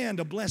could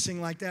stand a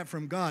blessing like that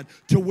from God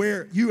to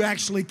where you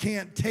actually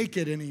can't take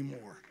it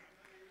anymore?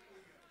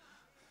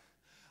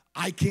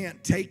 I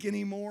can't take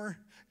anymore.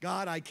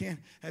 God, I can't.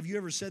 Have you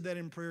ever said that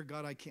in prayer?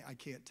 God, I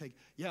can't take.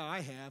 Yeah, I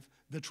have.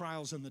 The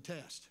trials and the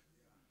test.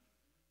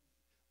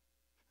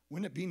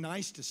 Wouldn't it be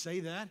nice to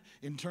say that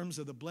in terms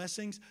of the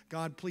blessings?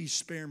 God, please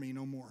spare me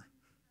no more.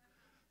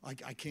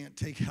 I can't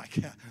take it. I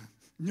can't.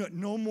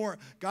 No more.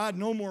 God,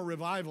 no more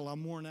revival.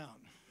 I'm worn out.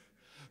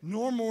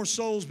 No more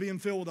souls being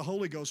filled with the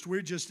Holy Ghost.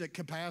 We're just at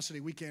capacity.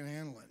 We can't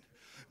handle it.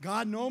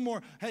 God, no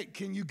more. Hey,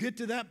 can you get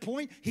to that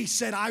point? He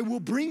said, I will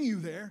bring you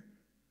there.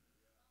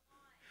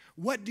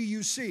 What do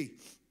you see?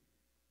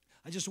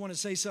 I just want to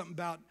say something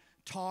about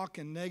talk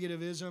and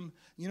negativism.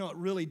 You know, it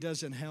really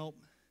doesn't help.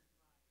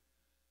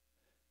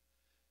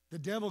 The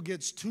devil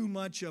gets too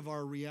much of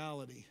our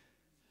reality.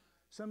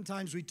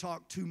 Sometimes we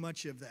talk too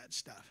much of that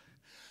stuff.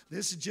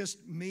 This is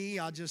just me.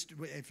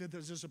 If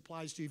this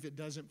applies to you, if it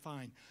doesn't,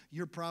 fine.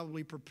 You're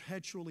probably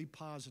perpetually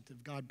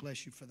positive. God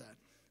bless you for that.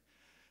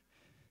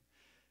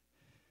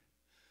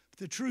 But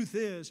the truth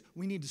is,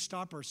 we need to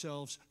stop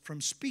ourselves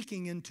from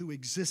speaking into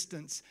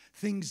existence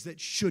things that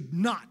should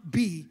not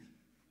be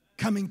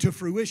coming to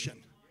fruition.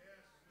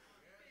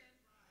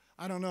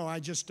 I don't know. I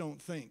just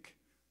don't think.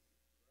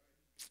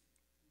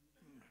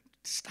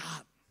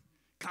 Stop.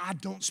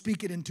 God, don't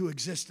speak it into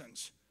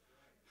existence.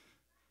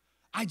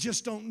 I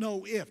just don't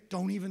know if.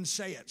 Don't even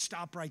say it.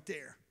 Stop right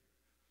there.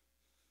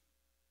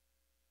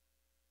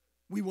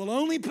 We will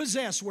only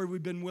possess where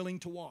we've been willing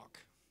to walk.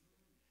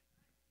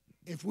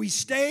 If we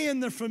stay in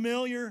the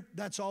familiar,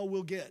 that's all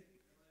we'll get.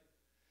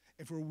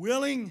 If we're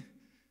willing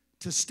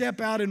to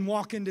step out and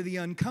walk into the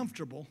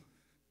uncomfortable,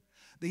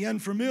 the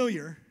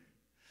unfamiliar,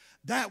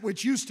 that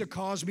which used to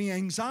cause me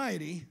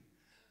anxiety,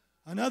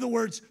 in other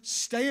words,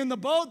 stay in the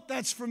boat,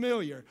 that's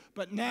familiar.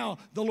 But now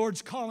the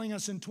Lord's calling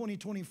us in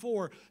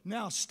 2024,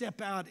 now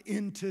step out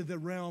into the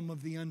realm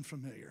of the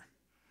unfamiliar,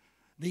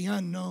 the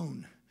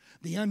unknown,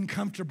 the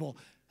uncomfortable.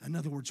 In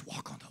other words,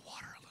 walk on the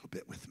water a little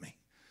bit with me.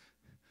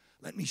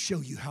 Let me show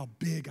you how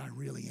big I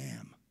really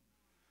am.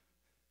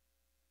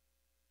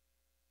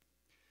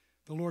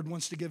 The Lord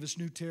wants to give us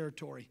new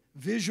territory.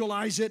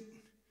 Visualize it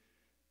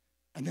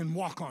and then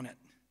walk on it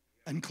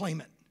and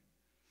claim it.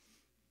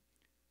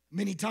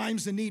 Many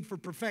times the need for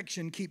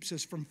perfection keeps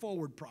us from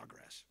forward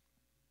progress.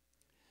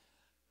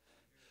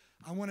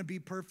 I want to be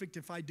perfect.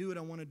 If I do it,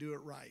 I want to do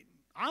it right.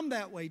 I'm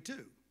that way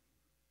too.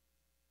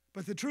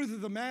 But the truth of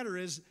the matter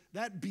is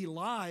that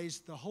belies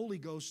the Holy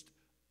Ghost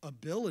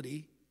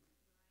ability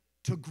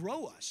to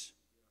grow us.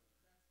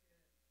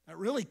 That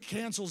really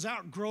cancels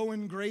out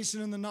growing grace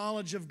and in the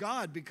knowledge of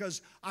God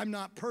because I'm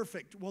not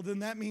perfect. Well, then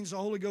that means the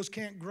Holy Ghost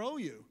can't grow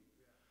you.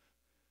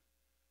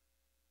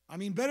 I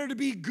mean, better to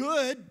be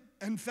good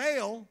and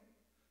fail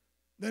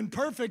than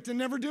perfect and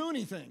never do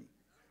anything.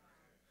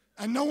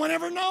 And no one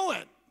ever know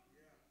it.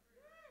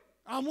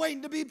 I'm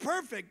waiting to be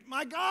perfect.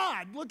 My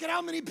God, look at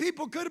how many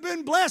people could have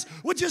been blessed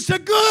with just a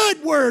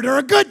good word or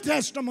a good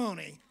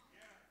testimony.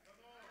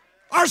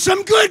 Or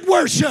some good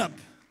worship.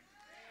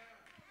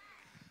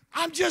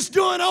 I'm just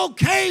doing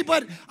okay,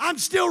 but I'm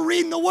still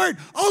reading the word.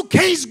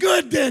 Okay's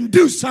good then.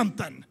 Do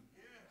something.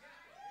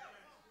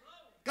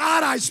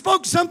 God, I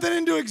spoke something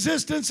into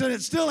existence and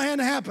it still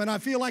hadn't happened. I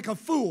feel like a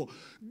fool.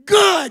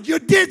 Good, you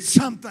did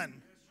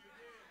something.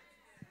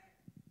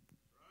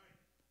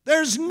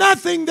 There's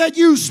nothing that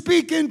you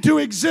speak into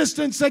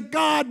existence that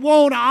God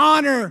won't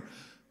honor.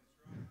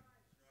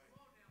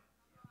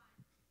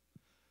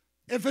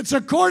 If it's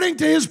according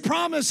to His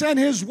promise and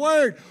His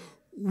word,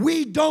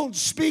 we don't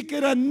speak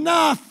it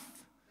enough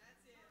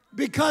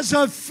because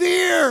of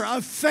fear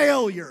of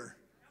failure.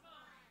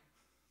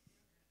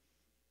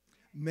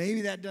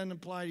 Maybe that doesn't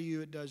apply to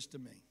you, it does to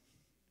me.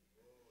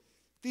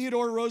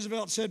 Theodore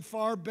Roosevelt said,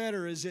 far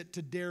better is it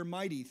to dare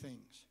mighty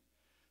things,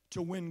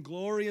 to win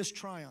glorious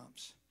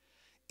triumphs,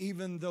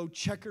 even though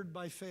checkered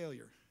by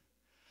failure,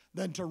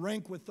 than to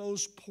rank with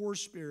those poor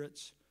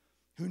spirits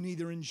who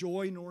neither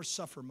enjoy nor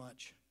suffer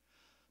much,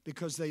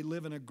 because they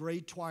live in a gray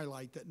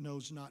twilight that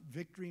knows not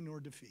victory nor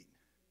defeat.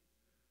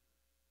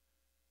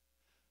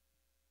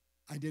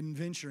 I didn't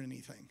venture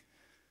anything.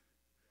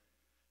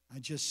 I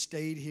just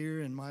stayed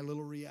here in my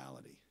little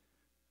reality.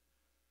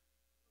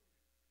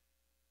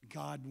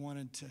 God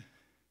wanted to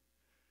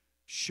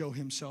show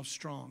himself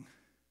strong.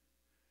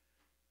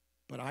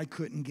 But I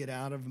couldn't get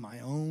out of my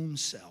own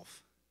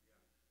self.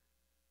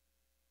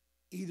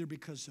 Either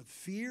because of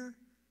fear,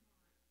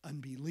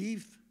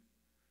 unbelief.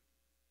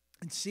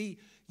 And see,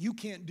 you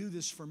can't do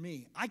this for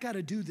me. I got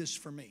to do this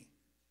for me.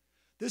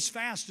 This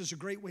fast is a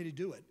great way to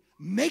do it.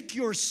 Make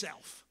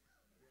yourself.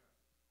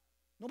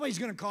 Nobody's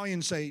going to call you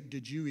and say,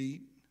 did you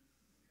eat?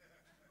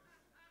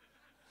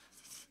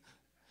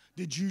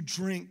 Did you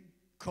drink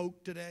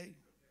Coke today?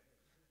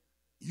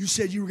 You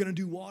said you were going to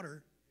do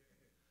water.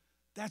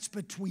 That's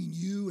between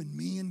you and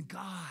me and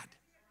God.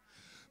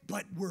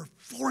 But we're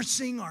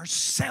forcing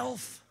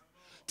ourselves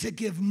to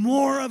give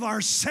more of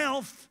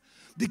ourselves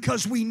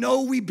because we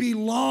know we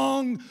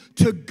belong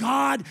to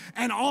God,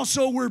 and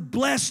also we're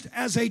blessed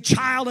as a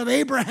child of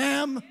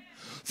Abraham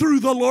through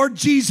the Lord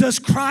Jesus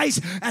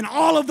Christ, and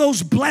all of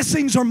those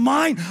blessings are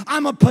mine.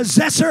 I'm a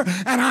possessor,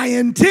 and I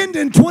intend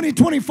in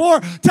 2024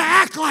 to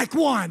act like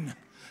one.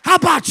 How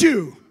about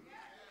you?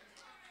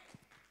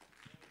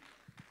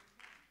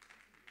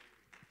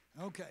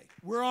 Okay,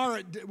 we're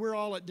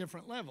all at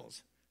different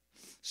levels.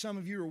 Some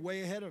of you are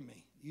way ahead of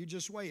me. You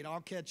just wait.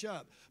 I'll catch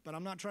up. But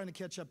I'm not trying to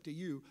catch up to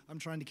you. I'm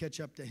trying to catch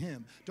up to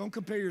him. Don't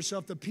compare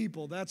yourself to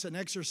people. That's an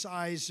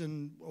exercise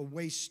and a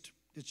waste.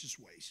 It's just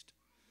waste.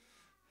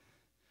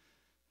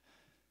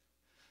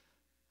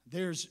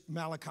 There's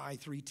Malachi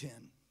 3:10.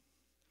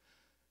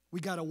 We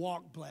got to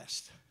walk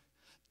blessed.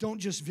 Don't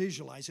just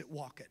visualize it.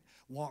 Walk it.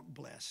 Walk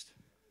blessed.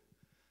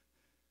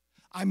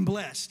 I'm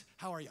blessed.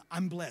 How are you?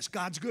 I'm blessed.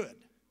 God's good.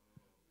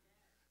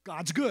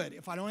 God's good.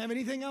 If I don't have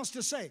anything else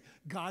to say,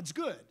 God's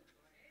good.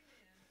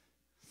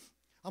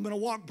 I'm going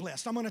to walk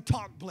blessed. I'm going to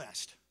talk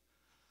blessed.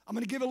 I'm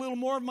going to give a little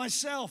more of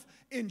myself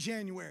in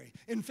January.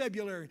 In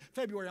February,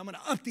 I'm going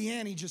to up the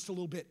ante just a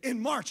little bit.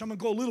 In March, I'm going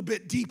to go a little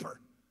bit deeper.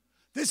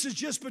 This is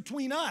just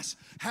between us.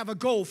 Have a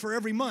goal for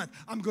every month.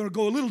 I'm going to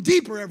go a little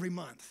deeper every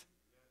month.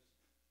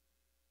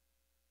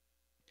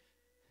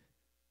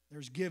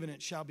 There's given,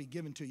 it shall be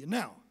given to you.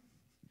 Now,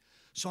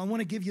 so I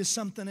want to give you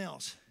something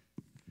else.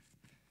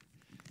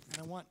 And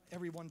I want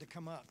everyone to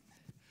come up.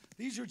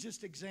 These are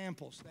just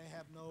examples. They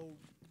have no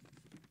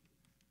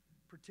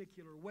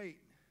particular weight.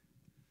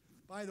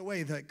 By the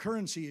way, the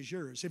currency is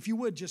yours. If you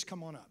would, just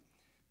come on up.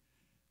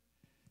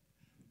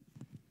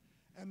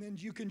 And then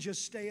you can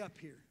just stay up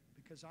here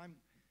because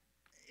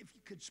if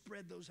you could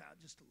spread those out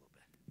just a little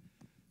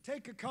bit.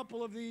 Take a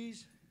couple of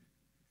these.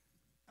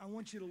 I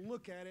want you to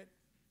look at it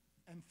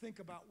and think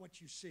about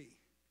what you see.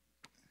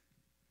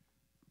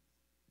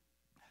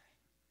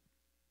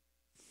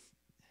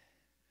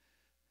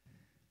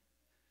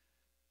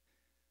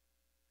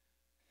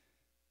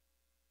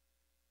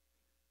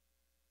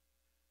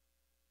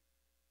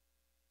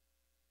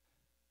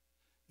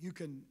 You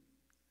can,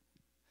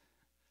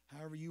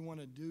 however you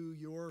want to do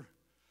your,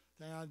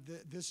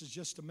 this is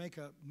just to make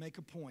a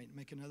point,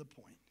 make another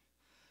point.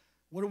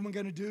 What am I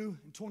going to do?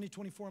 In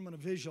 2024, I'm going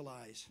to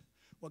visualize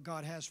what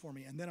God has for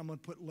me, and then I'm going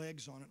to put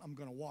legs on it. I'm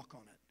going to walk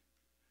on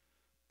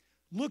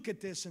it. Look at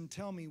this and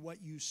tell me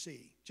what you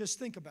see. Just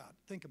think about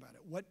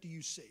it. What do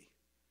you see?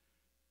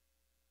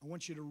 I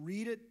want you to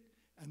read it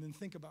and then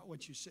think about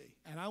what you see.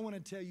 And I want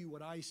to tell you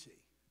what I see.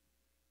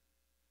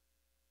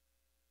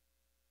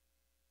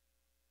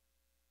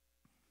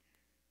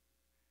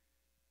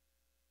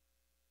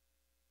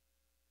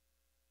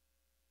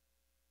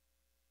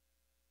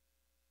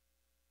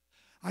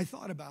 I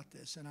thought about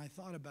this, and I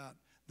thought about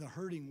the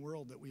hurting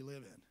world that we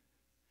live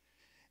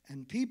in.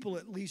 And people,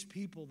 at least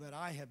people that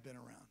I have been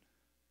around,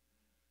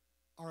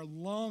 are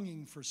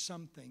longing for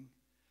something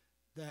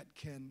that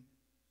can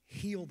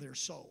heal their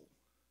soul.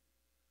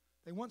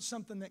 They want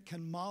something that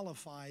can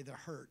mollify the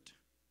hurt.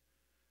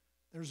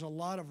 There's a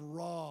lot of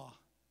raw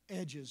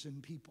edges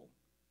in people.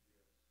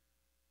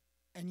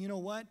 And you know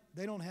what?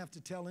 They don't have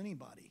to tell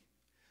anybody.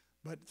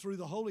 But through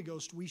the Holy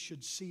Ghost, we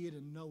should see it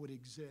and know it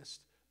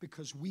exists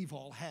because we've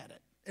all had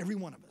it. Every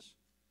one of us.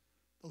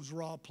 Those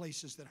raw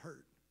places that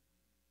hurt.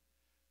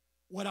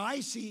 What I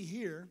see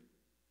here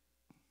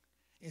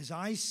is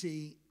I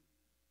see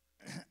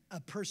a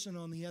person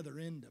on the other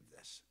end of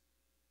this.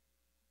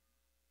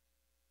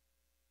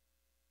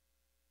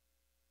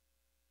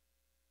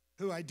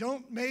 Who I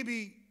don't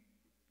maybe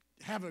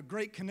have a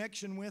great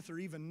connection with or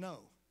even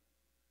know.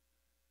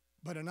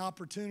 But an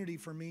opportunity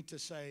for me to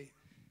say,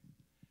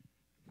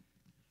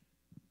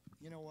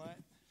 you know what?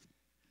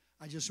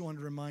 I just wanted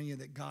to remind you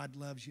that God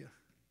loves you.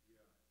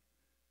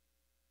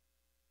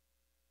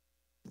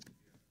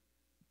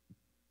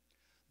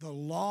 The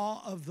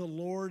law of the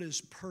Lord is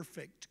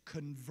perfect,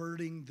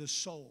 converting the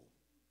soul.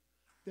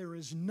 There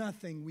is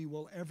nothing we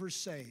will ever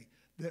say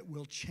that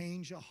will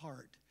change a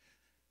heart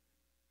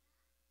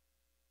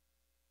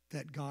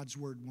that God's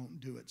word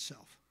won't do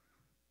itself.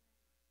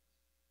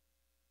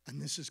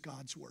 And this is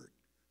God's word.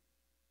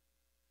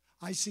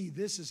 I see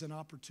this as an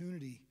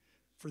opportunity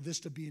for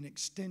this to be an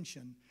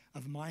extension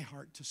of my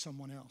heart to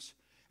someone else.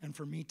 And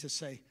for me to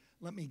say,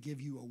 let me give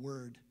you a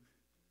word.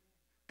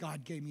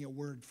 God gave me a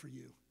word for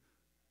you.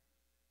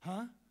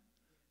 Huh?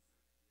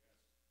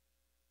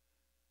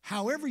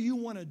 However you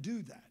want to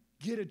do that,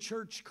 get a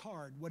church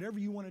card, whatever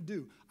you want to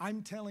do.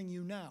 I'm telling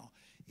you now,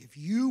 if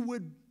you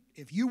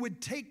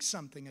would take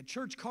something, a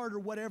church card or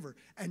whatever,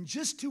 and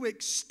just to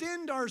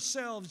extend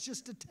ourselves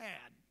just a tad.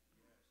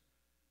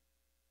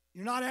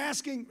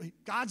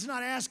 God's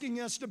not asking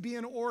us to be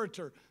an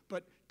orator,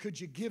 but could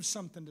you give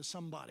something to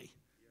somebody?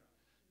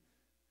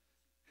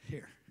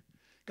 Here,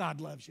 God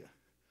loves you.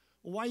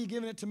 Well, why are you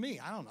giving it to me?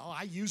 I don't know.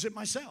 I use it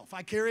myself.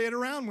 I carry it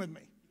around with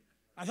me.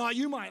 I thought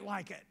you might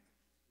like it.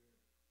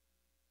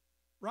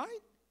 Right?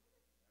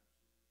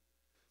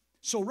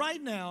 So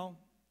right now,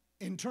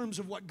 in terms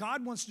of what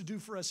God wants to do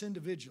for us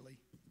individually,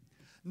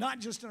 not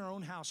just in our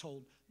own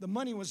household, the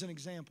money was an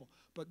example,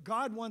 but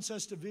God wants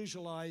us to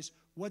visualize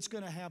what's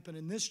going to happen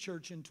in this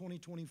church in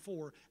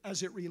 2024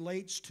 as it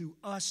relates to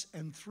us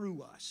and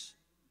through us.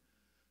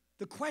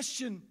 The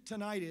question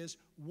tonight is,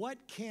 what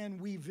can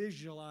we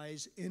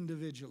visualize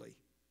individually?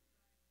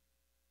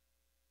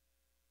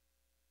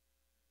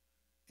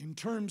 In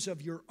terms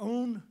of your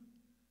own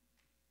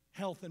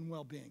health and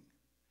well-being,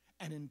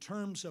 and in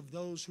terms of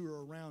those who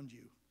are around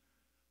you,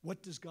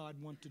 what does God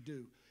want to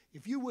do?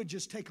 If you would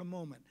just take a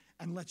moment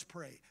and let's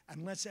pray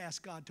and let's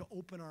ask God to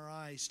open our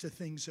eyes to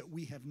things that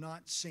we have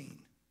not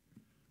seen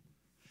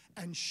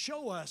and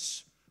show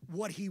us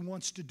what He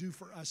wants to do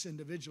for us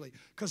individually.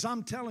 Because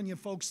I'm telling you,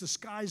 folks, the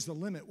sky's the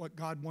limit what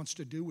God wants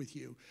to do with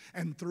you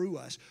and through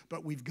us.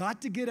 But we've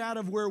got to get out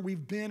of where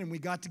we've been, and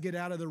we've got to get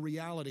out of the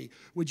reality.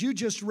 Would you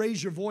just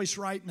raise your voice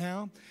right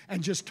now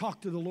and just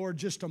talk to the Lord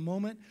just a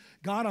moment?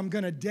 God, I'm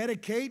going to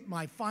dedicate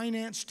my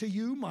finance to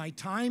you, my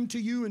time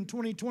to you in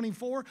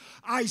 2024.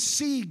 I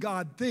see,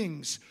 God,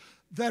 things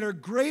that are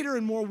greater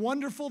and more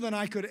wonderful than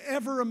I could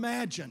ever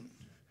imagine.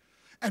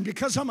 And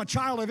because I'm a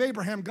child of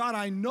Abraham, God,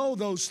 I know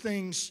those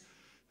things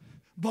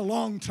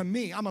belong to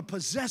me. I'm a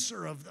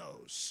possessor of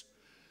those.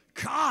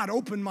 God,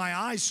 open my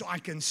eyes so I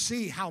can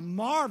see how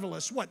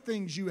marvelous what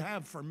things you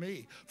have for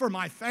me, for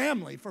my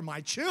family, for my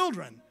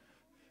children.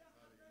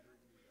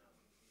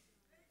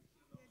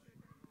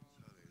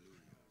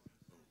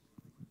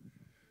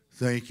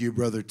 Thank you,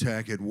 Brother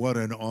Tackett. What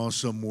an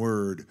awesome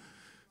word.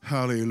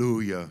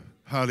 Hallelujah.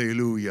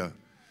 Hallelujah.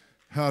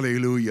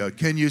 Hallelujah.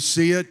 Can you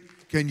see it?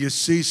 Can you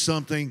see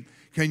something?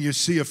 Can you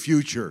see a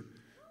future?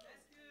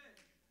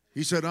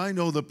 He said, I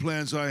know the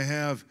plans I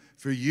have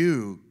for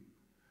you,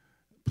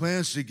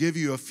 plans to give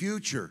you a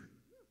future.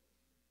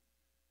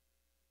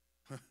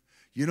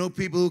 You know,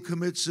 people who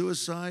commit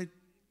suicide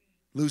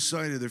lose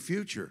sight of their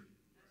future.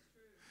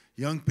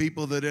 Young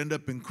people that end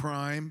up in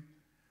crime,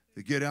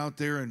 that get out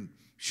there and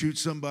shoot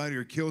somebody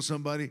or kill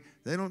somebody,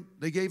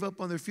 they gave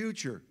up on their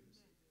future.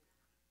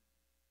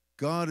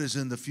 God is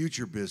in the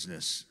future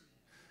business.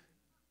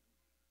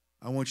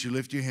 I want you to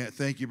lift your hand.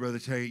 Thank you, Brother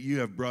Tackett. You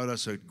have brought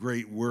us a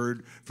great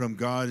word from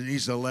God, and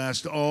He's to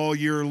last all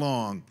year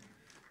long.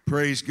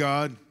 Praise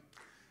God.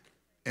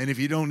 And if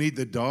you don't need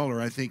the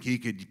dollar, I think He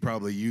could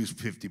probably use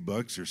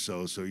 $50 or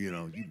so. So, you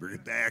bring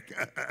it back.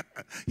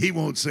 He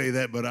won't say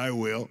that, but I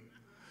will.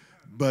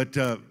 But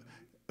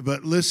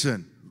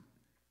listen,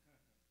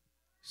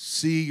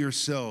 see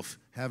yourself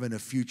having a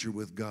future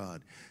with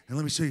God. And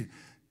let me say,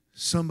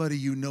 somebody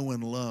you know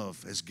and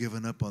love has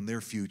given up on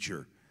their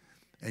future.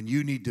 And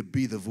you need to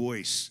be the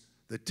voice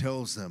that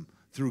tells them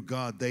through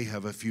God they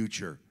have a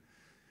future.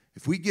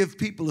 If we give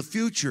people a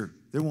future,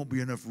 there won't be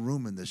enough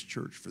room in this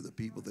church for the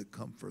people that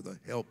come for the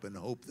help and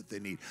hope that they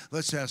need.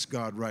 Let's ask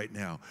God right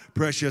now.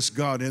 Precious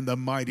God, in the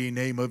mighty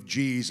name of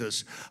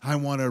Jesus, I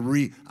want to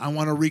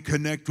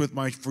reconnect with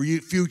my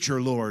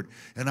future, Lord,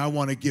 and I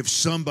want to give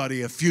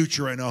somebody a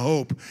future and a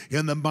hope.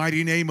 In the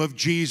mighty name of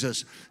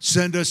Jesus,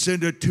 send us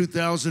into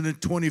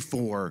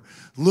 2024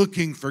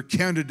 looking for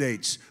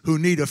candidates who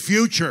need a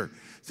future.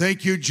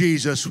 Thank you,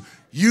 Jesus.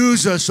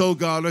 Use us, oh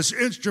God, as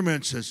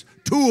instruments, as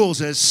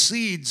tools, as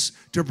seeds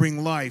to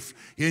bring life.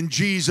 In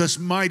Jesus'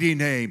 mighty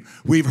name,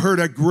 we've heard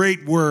a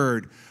great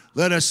word.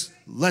 Let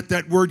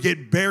that word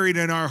get buried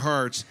in our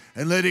hearts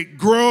and let it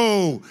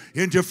grow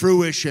into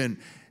fruition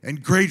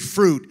and great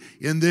fruit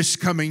in this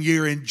coming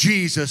year in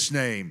Jesus'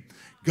 name.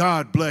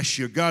 God bless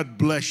you. God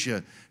bless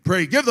you.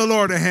 Pray. Give the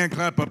Lord a hand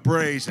clap of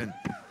praise and